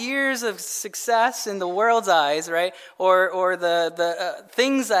 All my years of success in the world's eyes, right? Or the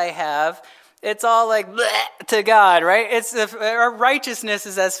things I have, it's all like bleh to God, right? Our righteousness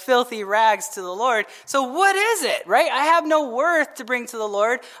is as filthy rags to the Lord. So what is it, right? I have no worth to bring to the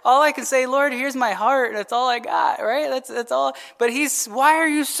Lord. All I can say, Lord, here's my heart. That's all I got, right? That's all. But why are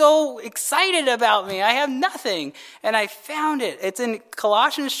you so excited about me? I have nothing. And I found it. It's in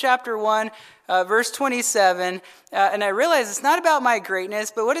Colossians chapter 1, verse 27. And I realize it's not about my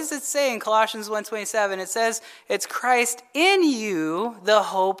greatness, but what does it say in Colossians 1:27? It says, it's Christ in you, the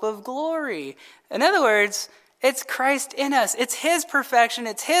hope of glory. In other words, it's Christ in us. It's his perfection.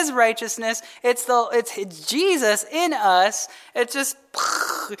 It's his righteousness. It's Jesus in us. It's just,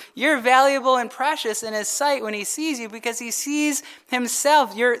 you're valuable and precious in his sight when he sees you, because he sees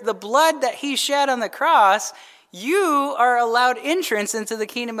himself. The blood that he shed on the cross. You are allowed entrance into the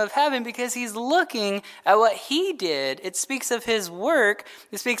kingdom of heaven because he's looking at what he did. It speaks of his work.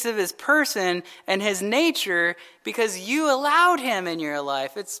 It speaks of his person and his nature because you allowed him in your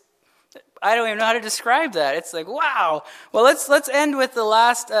life. I don't even know how to describe that. It's like, wow. Well, let's end with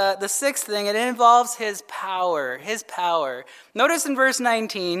the sixth thing. It involves his power. His power. Notice in verse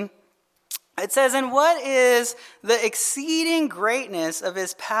 19, it says, and what is the exceeding greatness of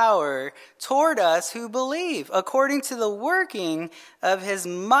his power toward us who believe, according to the working of his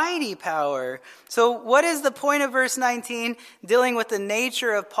mighty power? So what is the point of verse 19 dealing with the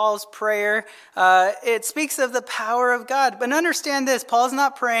nature of Paul's prayer? It speaks of the power of God. But understand this, Paul's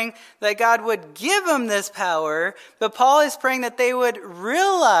not praying that God would give them this power, but Paul is praying that they would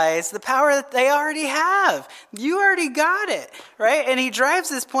realize the power that they already have. You already got it, right? And he drives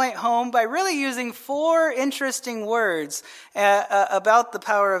this point home by really using 4 interesting words about the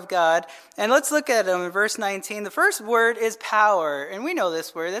power of God. And let's look at them in verse 19. The first word is power. And we know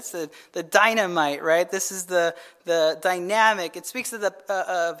this word. That's the dynamite, right? This is the dynamic. It speaks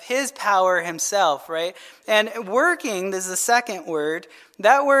of his power himself, right? And working, this is the second word.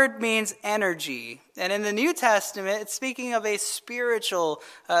 That word means energy. And in the New Testament, it's speaking of a spiritual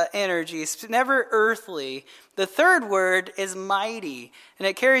energy. It's never earthly. The third word is mighty. And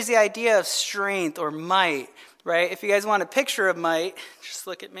it carries the idea of strength or might, right? If you guys want a picture of might, just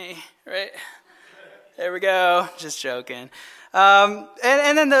look at me, right? There we go. Just joking. And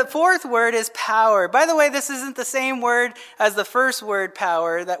then the fourth word is power. By the way, this isn't the same word as the first word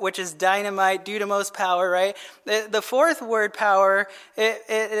power, which is dynamite, dynamos power, right? The fourth word power,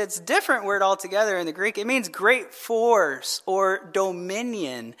 it's a different word altogether in the Greek. It means great force or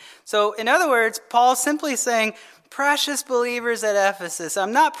dominion. So in other words, Paul's simply saying, precious believers at Ephesus,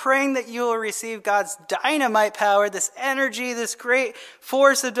 I'm not praying that you will receive God's dynamite power, this energy, this great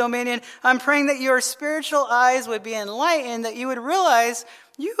force of dominion. I'm praying that your spiritual eyes would be enlightened, that you would realize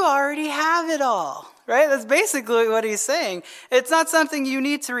you already have it all, right? That's basically what he's saying. It's not something you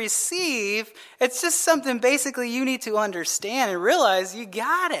need to receive. It's just something basically you need to understand and realize you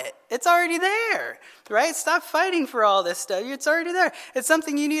got it. It's already there, right? Stop fighting for all this stuff. It's already there. It's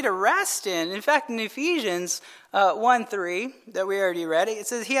something you need to rest in. In fact, in Ephesians 1:3 that we already read, it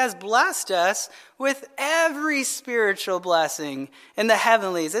says he has blessed us with every spiritual blessing in the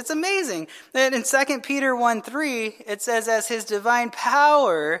heavenlies. It's amazing. And in 2 Peter 1:3, it says, as his divine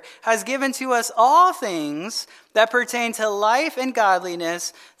power has given to us all things that pertain to life and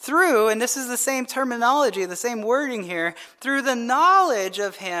godliness through, and this is the same terminology, the same wording here, through the knowledge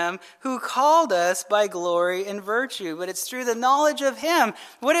of him who called us by glory and virtue. But it's through the knowledge of him.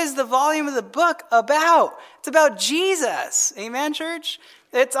 What is the volume of the book about? It's about Jesus. Amen, church?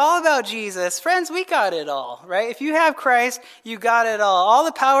 It's all about Jesus. Friends, we got it all, right? If you have Christ, you got it all. All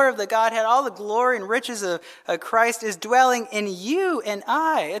the power of the Godhead, all the glory and riches of Christ is dwelling in you and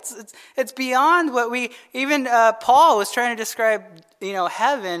I. It's beyond what even Paul was trying to describe,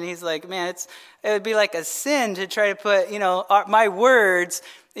 heaven. He's like, man, it would be like a sin to try to put, my words,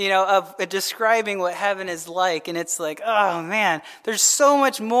 of describing what heaven is like. And it's like, oh man, there's so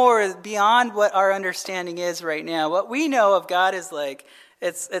much more beyond what our understanding is right now. What we know of God is like,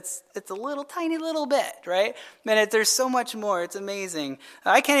 It's a little tiny little bit, right? There's so much more. It's amazing.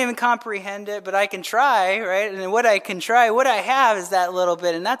 I can't even comprehend it, but I can try, right? And what I can try, what I have is that little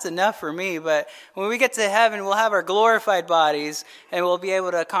bit, and that's enough for me. But when we get to heaven, we'll have our glorified bodies, and we'll be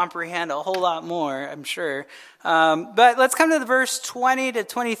able to comprehend a whole lot more, I'm sure. But let's come to the verse 20 to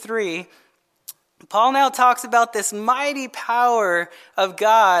 23. Paul now talks about this mighty power of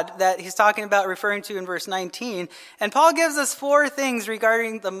God that he's talking about, referring to in verse 19. And Paul gives us 4 things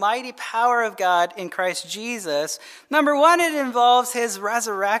regarding the mighty power of God in Christ Jesus. Number 1, it involves his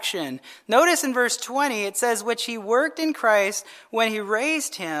resurrection. Notice in verse 20, it says, which he worked in Christ when he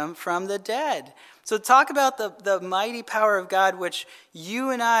raised him from the dead. So talk about the mighty power of God, which you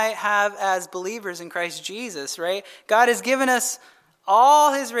and I have as believers in Christ Jesus, right? God has given us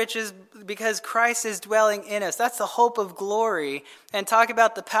all his riches because Christ is dwelling in us. That's the hope of glory. And talk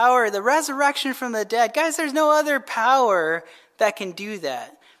about the power, the resurrection from the dead. Guys, there's no other power that can do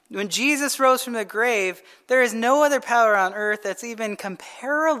that. When Jesus rose from the grave, there is no other power on earth that's even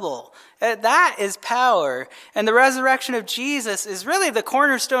comparable. That is power. And the resurrection of Jesus is really the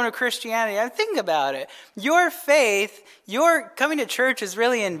cornerstone of Christianity. I think about it. Your faith, your coming to church is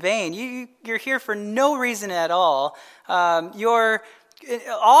really in vain. You're here for no reason at all.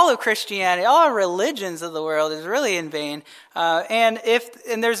 All of Christianity, all religions of the world is really in vain. And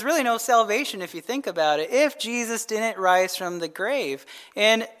there's really no salvation if you think about it, if Jesus didn't rise from the grave.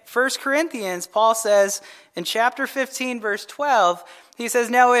 In 1 Corinthians, Paul says in chapter 15, verse 12, he says,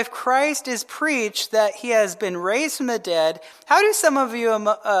 now if Christ is preached that he has been raised from the dead, how do some of you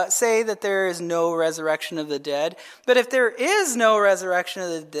say that there is no resurrection of the dead? But if there is no resurrection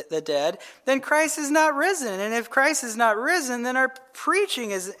of the dead, then Christ is not risen. And if Christ is not risen, then our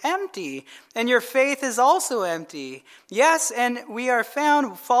preaching is empty, and your faith is also empty. Yes, and we are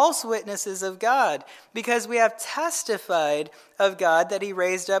found false witnesses of God, because we have testified of God that he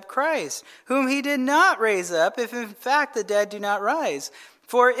raised up Christ, whom he did not raise up, if in fact the dead do not rise.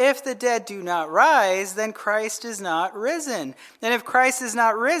 For if the dead do not rise, then Christ is not risen. And if Christ is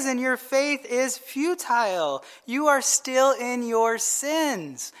not risen, your faith is futile. You are still in your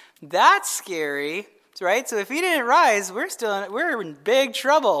sins. That's scary, right? So if he didn't rise, we're in big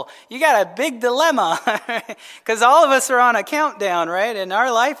trouble. You got a big dilemma, because all of us are on a countdown, right? And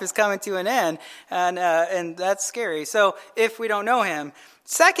our life is coming to an end, and that's scary. So if we don't know him.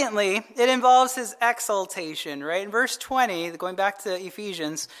 Secondly, it involves his exaltation, right? In verse 20, going back to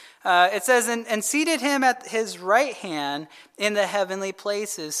Ephesians, it says, and seated him at his right hand in the heavenly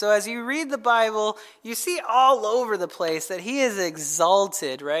places. So as you read the Bible, you see all over the place that he is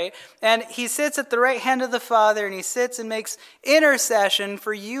exalted, right? And he sits at the right hand of the Father, and he sits and makes intercession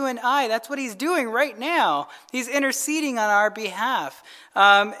for you and I. That's what he's doing right now. He's interceding on our behalf.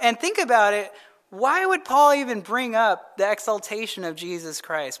 And think about it. Why would Paul even bring up the exaltation of Jesus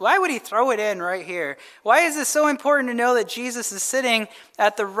Christ? Why would he throw it in right here? Why is it so important to know that Jesus is sitting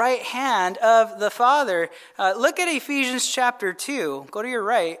at the right hand of the Father? Look at Ephesians chapter 2. Go to your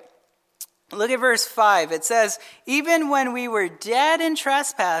right. Look at verse 5. It says, even when we were dead in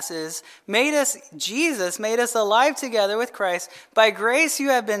trespasses, Jesus made us alive together with Christ. By grace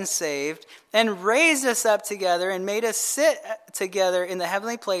you have been saved, and raised us up together and made us sit together in the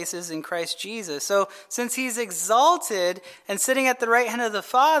heavenly places in Christ Jesus. So since he's exalted and sitting at the right hand of the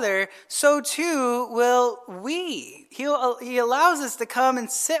Father, so too will we. He allows us to come and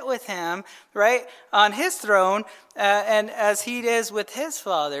sit with him, right, on his throne, and as he is with his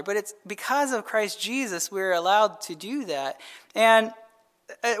Father. But it's because of Christ Jesus we're allowed to do that. And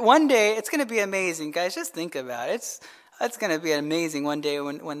one day it's going to be amazing, guys. Just think about it. It's going to be amazing one day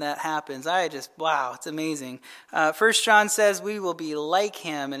when that happens. Wow, it's amazing. 1 John says we will be like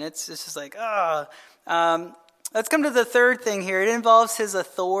him, and it's just like, let's come to the third thing here. It involves his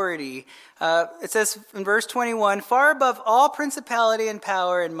authority. It says in verse 21, far above all principality and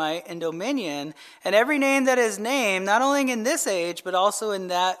power and might and dominion, and every name that is named, not only in this age, but also in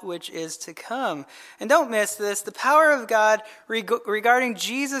that which is to come. And don't miss this. The power of God regarding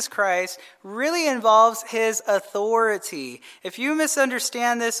Jesus Christ really involves his authority. If you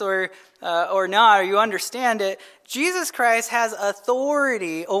misunderstand this or not, or you understand it, Jesus Christ has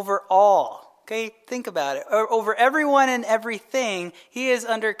authority over all. Okay, think about it. Over everyone and everything, he is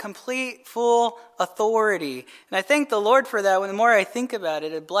under complete, full authority. And I thank the Lord for that. The more I think about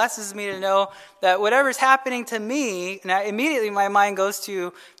it, it blesses me to know that whatever's happening to me, and immediately my mind goes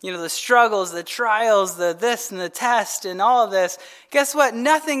to, the struggles, the trials, the this and the test and all of this. Guess what?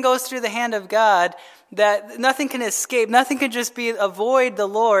 Nothing goes through the hand of God. That nothing can escape, nothing can just avoid the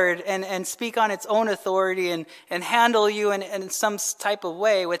Lord and speak on its own authority and handle you in some type of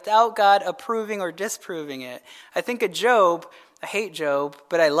way without God approving or disproving it. I think of Job, I hate Job,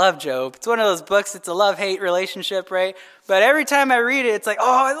 but I love Job. It's one of those books, it's a love-hate relationship, right? But every time I read it, it's like,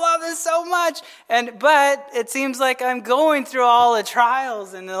 oh, I love this so much. But it seems like I'm going through all the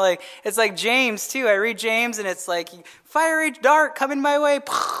trials. And it's like James, too. I read James, and it's like, fiery dart coming my way.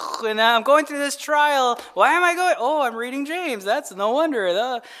 And I'm going through this trial. Why am I going? Oh, I'm reading James. That's no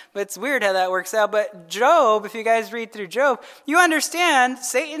wonder. But it's weird how that works out. But Job, if you guys read through Job, you understand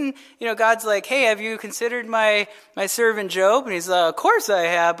Satan, God's like, hey, have you considered my servant Job? And he's like, of course I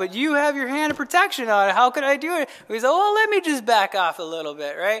have, but you have your hand of protection on it. How could I do it? He's like, well, let me just back off a little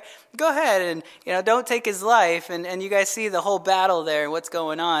bit, right? Go ahead and, don't take his life. And you guys see the whole battle there and what's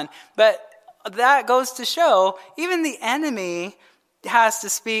going on. But that goes to show even the enemy has to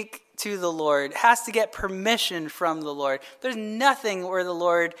speak to the Lord, has to get permission from the Lord. There's nothing where the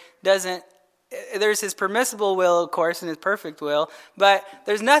Lord doesn't. There's his permissible will, of course, and his perfect will, but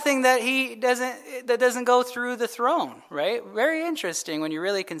there's nothing that that doesn't go through the throne, right? Very interesting when you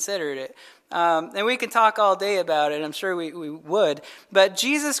really consider it. And we can talk all day about it. I'm sure we would. But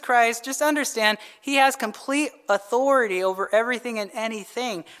Jesus Christ, just understand, he has complete authority over everything and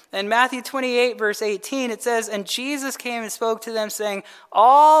anything. In Matthew 28, verse 18, it says, and Jesus came and spoke to them, saying,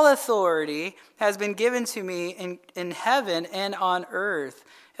 all authority has been given to me in heaven and on earth.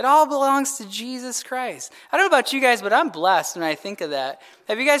 It all belongs to Jesus Christ. I don't know about you guys, but I'm blessed when I think of that.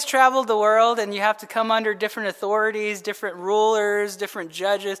 Have you guys traveled the world and you have to come under different authorities, different rulers, different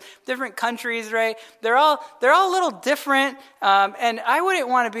judges, different countries, right? They're all a little different, and I wouldn't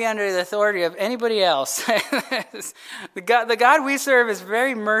want to be under the authority of anybody else. The God we serve is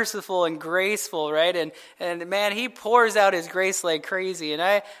very merciful and graceful, right? And man, he pours out his grace like crazy, and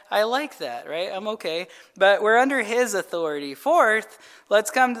I like that, right? I'm okay. But we're under his authority. Fourth, let's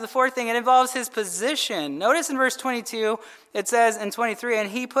come to the fourth thing. It involves his position. Notice in verse 22, it says in 23, and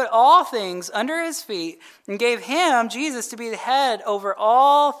he put all things under his feet and gave him, Jesus, to be the head over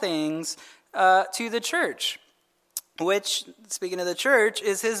all things to the church, which, speaking of the church,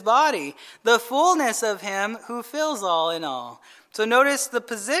 is his body, the fullness of him who fills all in all. So notice the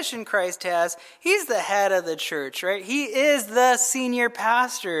position Christ has. He's the head of the church, right? He is the senior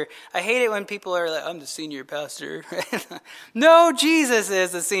pastor. I hate it when people are like, I'm the senior pastor. No, Jesus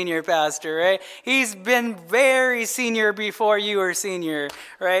is the senior pastor, right? He's been very senior before you were senior,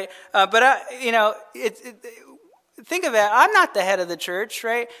 right? Think of it. I'm not the head of the church,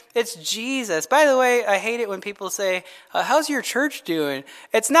 right? It's Jesus. By the way, I hate it when people say, how's your church doing?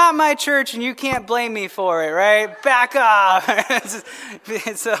 It's not my church and you can't blame me for it, right? Back off.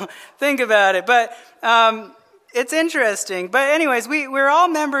 So think about it. But it's interesting. But anyways, we're all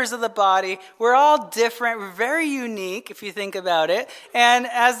members of the body. We're all different. We're very unique if you think about it. And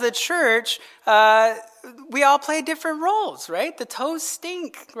as the church, we all play different roles, right? The toes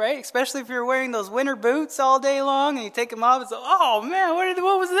stink, right? Especially if you're wearing those winter boots all day long and you take them off and say, oh man,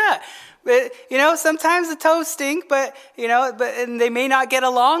 what was that? But, sometimes the toes stink, and they may not get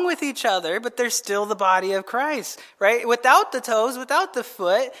along with each other, but they're still the body of Christ, right? Without the toes, without the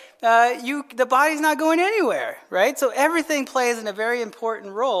foot, the body's not going anywhere, right? So everything plays in a very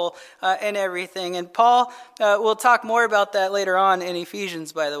important role in everything. And Paul will talk more about that later on in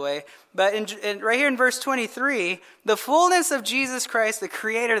Ephesians, by the way. But right here in verse 23, the fullness of Jesus Christ, the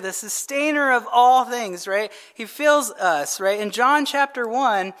creator, the sustainer of all things, right? He fills us, right? In John chapter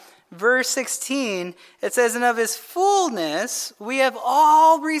 1, verse 16, it says, and of his fullness we have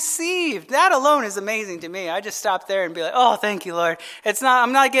all received. That alone is amazing to me. I just stop there and be like, oh, thank you, Lord.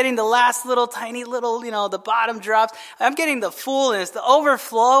 I'm not getting the last tiny little, the bottom drops. I'm getting the fullness, the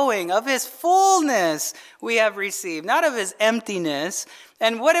overflowing of his fullness we have received, not of his emptiness.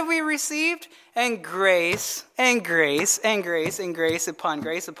 And what have we received? And grace, and grace, and grace, and grace upon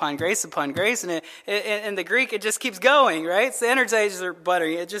grace, upon grace, upon grace. And in the Greek, it just keeps going, right? It's the Energizer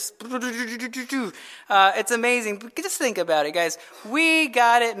Bunny. It just, it's amazing. But just think about it, guys. We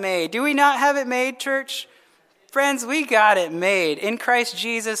got it made. Do we not have it made, church? Friends, we got it made. In Christ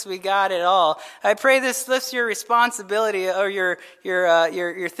Jesus, we got it all. I pray this lifts your responsibility or your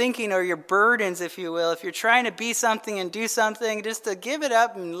thinking or your burdens, if you will. If you're trying to be something and do something, just to give it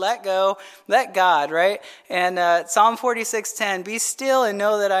up and let go, let God, right? And Psalm 46:10, be still and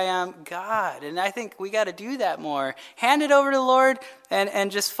know that I am God. And I think we got to do that more. Hand it over to the Lord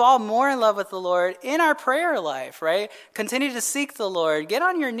and just fall more in love with the Lord in our prayer life, right? Continue to seek the Lord. Get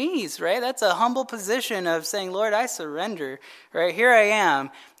on your knees, right? That's a humble position of saying, Lord, Lord, I surrender, right? Here I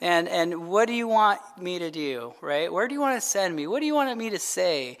am. And what do you want me to do, right? Where do you want to send me? What do you want me to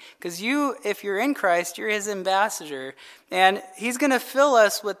say? Because if you're in Christ, you're his ambassador. And he's going to fill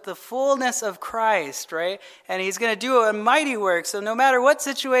us with the fullness of Christ, right? And he's going to do a mighty work. So no matter what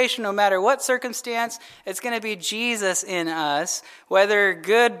situation, no matter what circumstance, it's going to be Jesus in us. Whether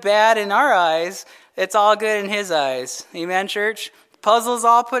good, bad in our eyes, it's all good in his eyes. Amen, church? Puzzles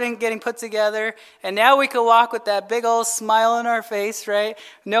all getting put together, and now we can walk with that big old smile on our face, right?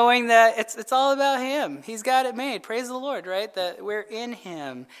 Knowing that it's all about him. He's got it made. Praise the Lord, right? That we're in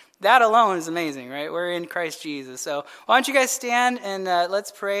him. That alone is amazing, right? We're in Christ Jesus. So why don't you guys stand and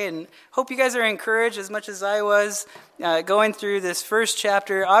let's pray, and hope you guys are encouraged as much as I was going through this first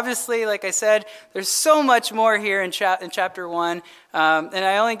chapter. Obviously, like I said, there's so much more here in chapter 1, and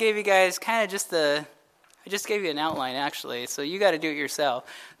I only gave you guys kind of I just gave you an outline, actually, so you got to do it yourself.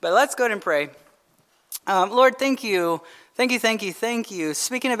 But let's go ahead and pray. Lord, thank you. Thank you.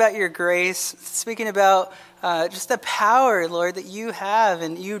 Speaking about your grace, speaking about just the power, Lord, that you have,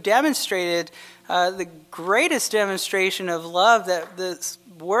 and you demonstrated the greatest demonstration of love that this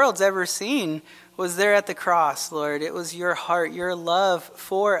world's ever seen was there at the cross, Lord. It was your heart, your love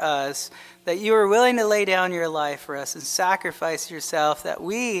for us, that you were willing to lay down your life for us and sacrifice yourself, that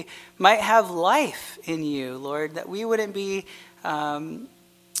we might have life in you, Lord, that we wouldn't be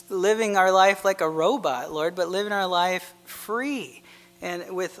living our life like a robot, Lord, but living our life free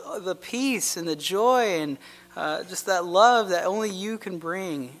and with the peace and the joy and just that love that only you can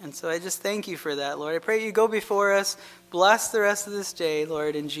bring. And so I just thank you for that, Lord. I pray you go before us. Bless the rest of this day,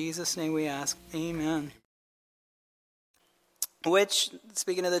 Lord. In Jesus' name we ask. Amen. Which,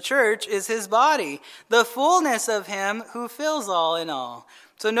 speaking of the church, is his body, the fullness of him who fills all in all.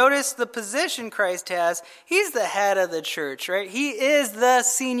 So notice the position Christ has. He's the head of the church, right? He is the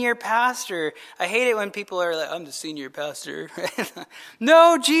senior pastor. I hate it when people are like, I'm the senior pastor.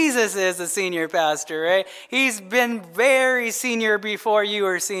 No, Jesus is the senior pastor, right? He's been very senior before you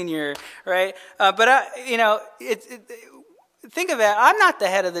were senior, right? Think of it. I'm not the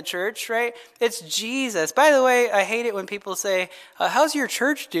head of the church, right? It's Jesus. By the way, I hate it when people say, how's your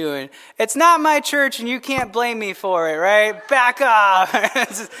church doing? It's not my church and you can't blame me for it, right? Back off.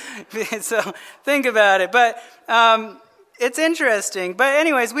 So think about it. But it's interesting. But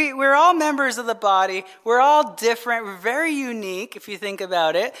anyways, we're all members of the body. We're all different. We're very unique if you think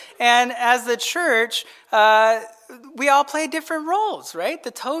about it. And as the church, we all play different roles, right?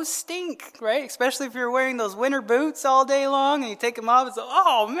 The toes stink, right? Especially if you're wearing those winter boots all day long and you take them off and say,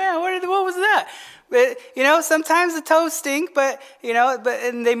 oh man, what was that? But, sometimes the toes stink,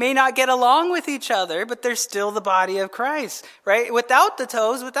 and they may not get along with each other, but they're still the body of Christ, right? Without the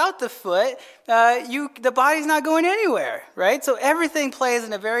toes, without the foot, the body's not going anywhere, right? So everything plays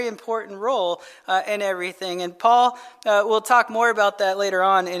in a very important role in everything. And Paul will talk more about that later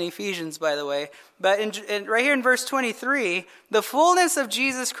on in Ephesians, by the way. But right here in verse 23, the fullness of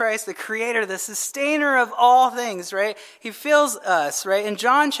Jesus Christ, the creator, the sustainer of all things, right? He fills us, right? In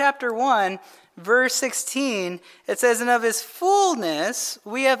John chapter 1, verse 16, it says, and of his fullness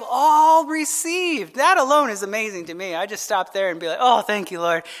we have all received. That alone is amazing to me. I just stop there and be like, oh, thank you,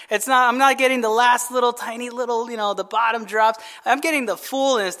 Lord. I'm not getting the last little tiny little, the bottom drops. I'm getting the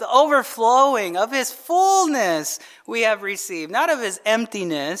fullness, the overflowing of his fullness we have received, not of his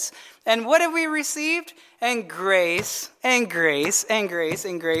emptiness. And what have we received? And grace, and grace, and grace,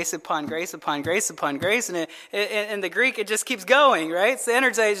 and grace upon grace, upon grace, upon grace. And in the Greek, it just keeps going, right? It's the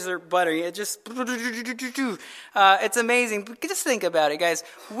Energizer Bunny. It just, it's amazing. But just think about it, guys.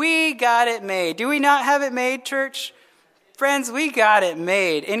 We got it made. Do we not have it made, church? Friends, we got it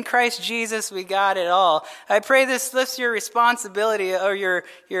made. In Christ Jesus, we got it all. I pray this lifts your responsibility or your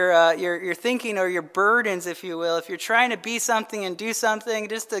thinking or your burdens, if you will. If you're trying to be something and do something,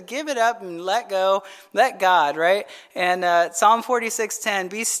 just to give it up and let go, let God, right? And Psalm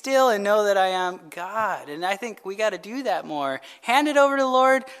 46:10, be still and know that I am God. And I think we got to do that more. Hand it over to the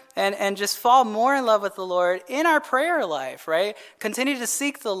Lord. And just fall more in love with the Lord in our prayer life, right? Continue to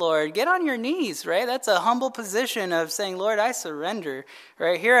seek the Lord. Get on your knees, right? That's a humble position of saying, Lord, I surrender,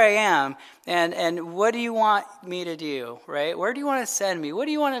 right? Here I am. And what do you want me to do, right? Where do you want to send me? What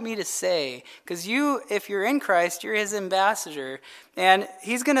do you want me to say? Because if you're in Christ, you're his ambassador. And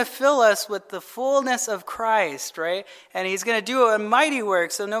he's going to fill us with the fullness of Christ, right? And he's going to do a mighty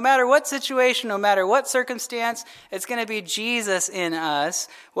work. So no matter what situation, no matter what circumstance, it's going to be Jesus in us.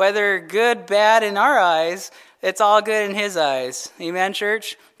 Whether good, bad in our eyes, it's all good in his eyes. Amen,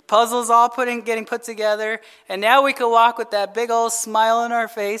 church? puzzles all getting put together, and now we can walk with that big old smile on our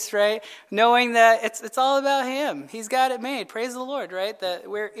face, right? Knowing that it's all about him. He's got it made. Praise the Lord, right? That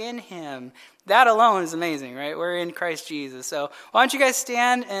we're in him. That alone is amazing, right? We're in Christ Jesus. So why don't you guys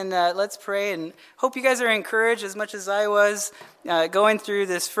stand and let's pray, and hope you guys are encouraged as much as I was going through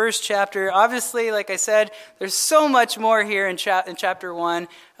this first chapter. Obviously, like I said, there's so much more here in chapter 1,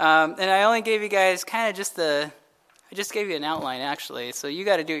 and I only gave you guys kind of I just gave you an outline, actually, so you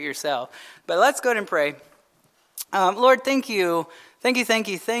got to do it yourself. But let's go ahead and pray. Lord, thank you. Thank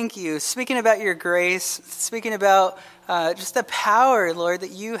you. Speaking about your grace, speaking about just the power, Lord,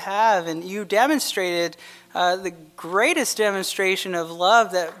 that you have, and you demonstrated the greatest demonstration of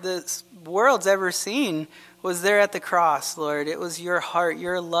love that this world's ever seen was there at the cross, Lord. It was your heart,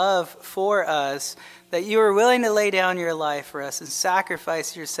 your love for us, that you were willing to lay down your life for us and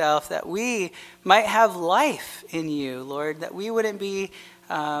sacrifice yourself that we might have life in you, Lord, that we wouldn't be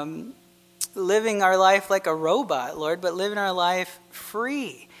living our life like a robot, Lord, but living our life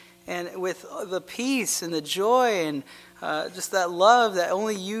free and with the peace and the joy and just that love that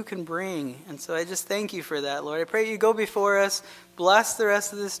only you can bring. And so I just thank you for that, Lord. I pray you go before us. Bless the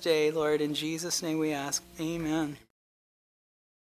rest of this day, Lord. In Jesus' name we ask. Amen.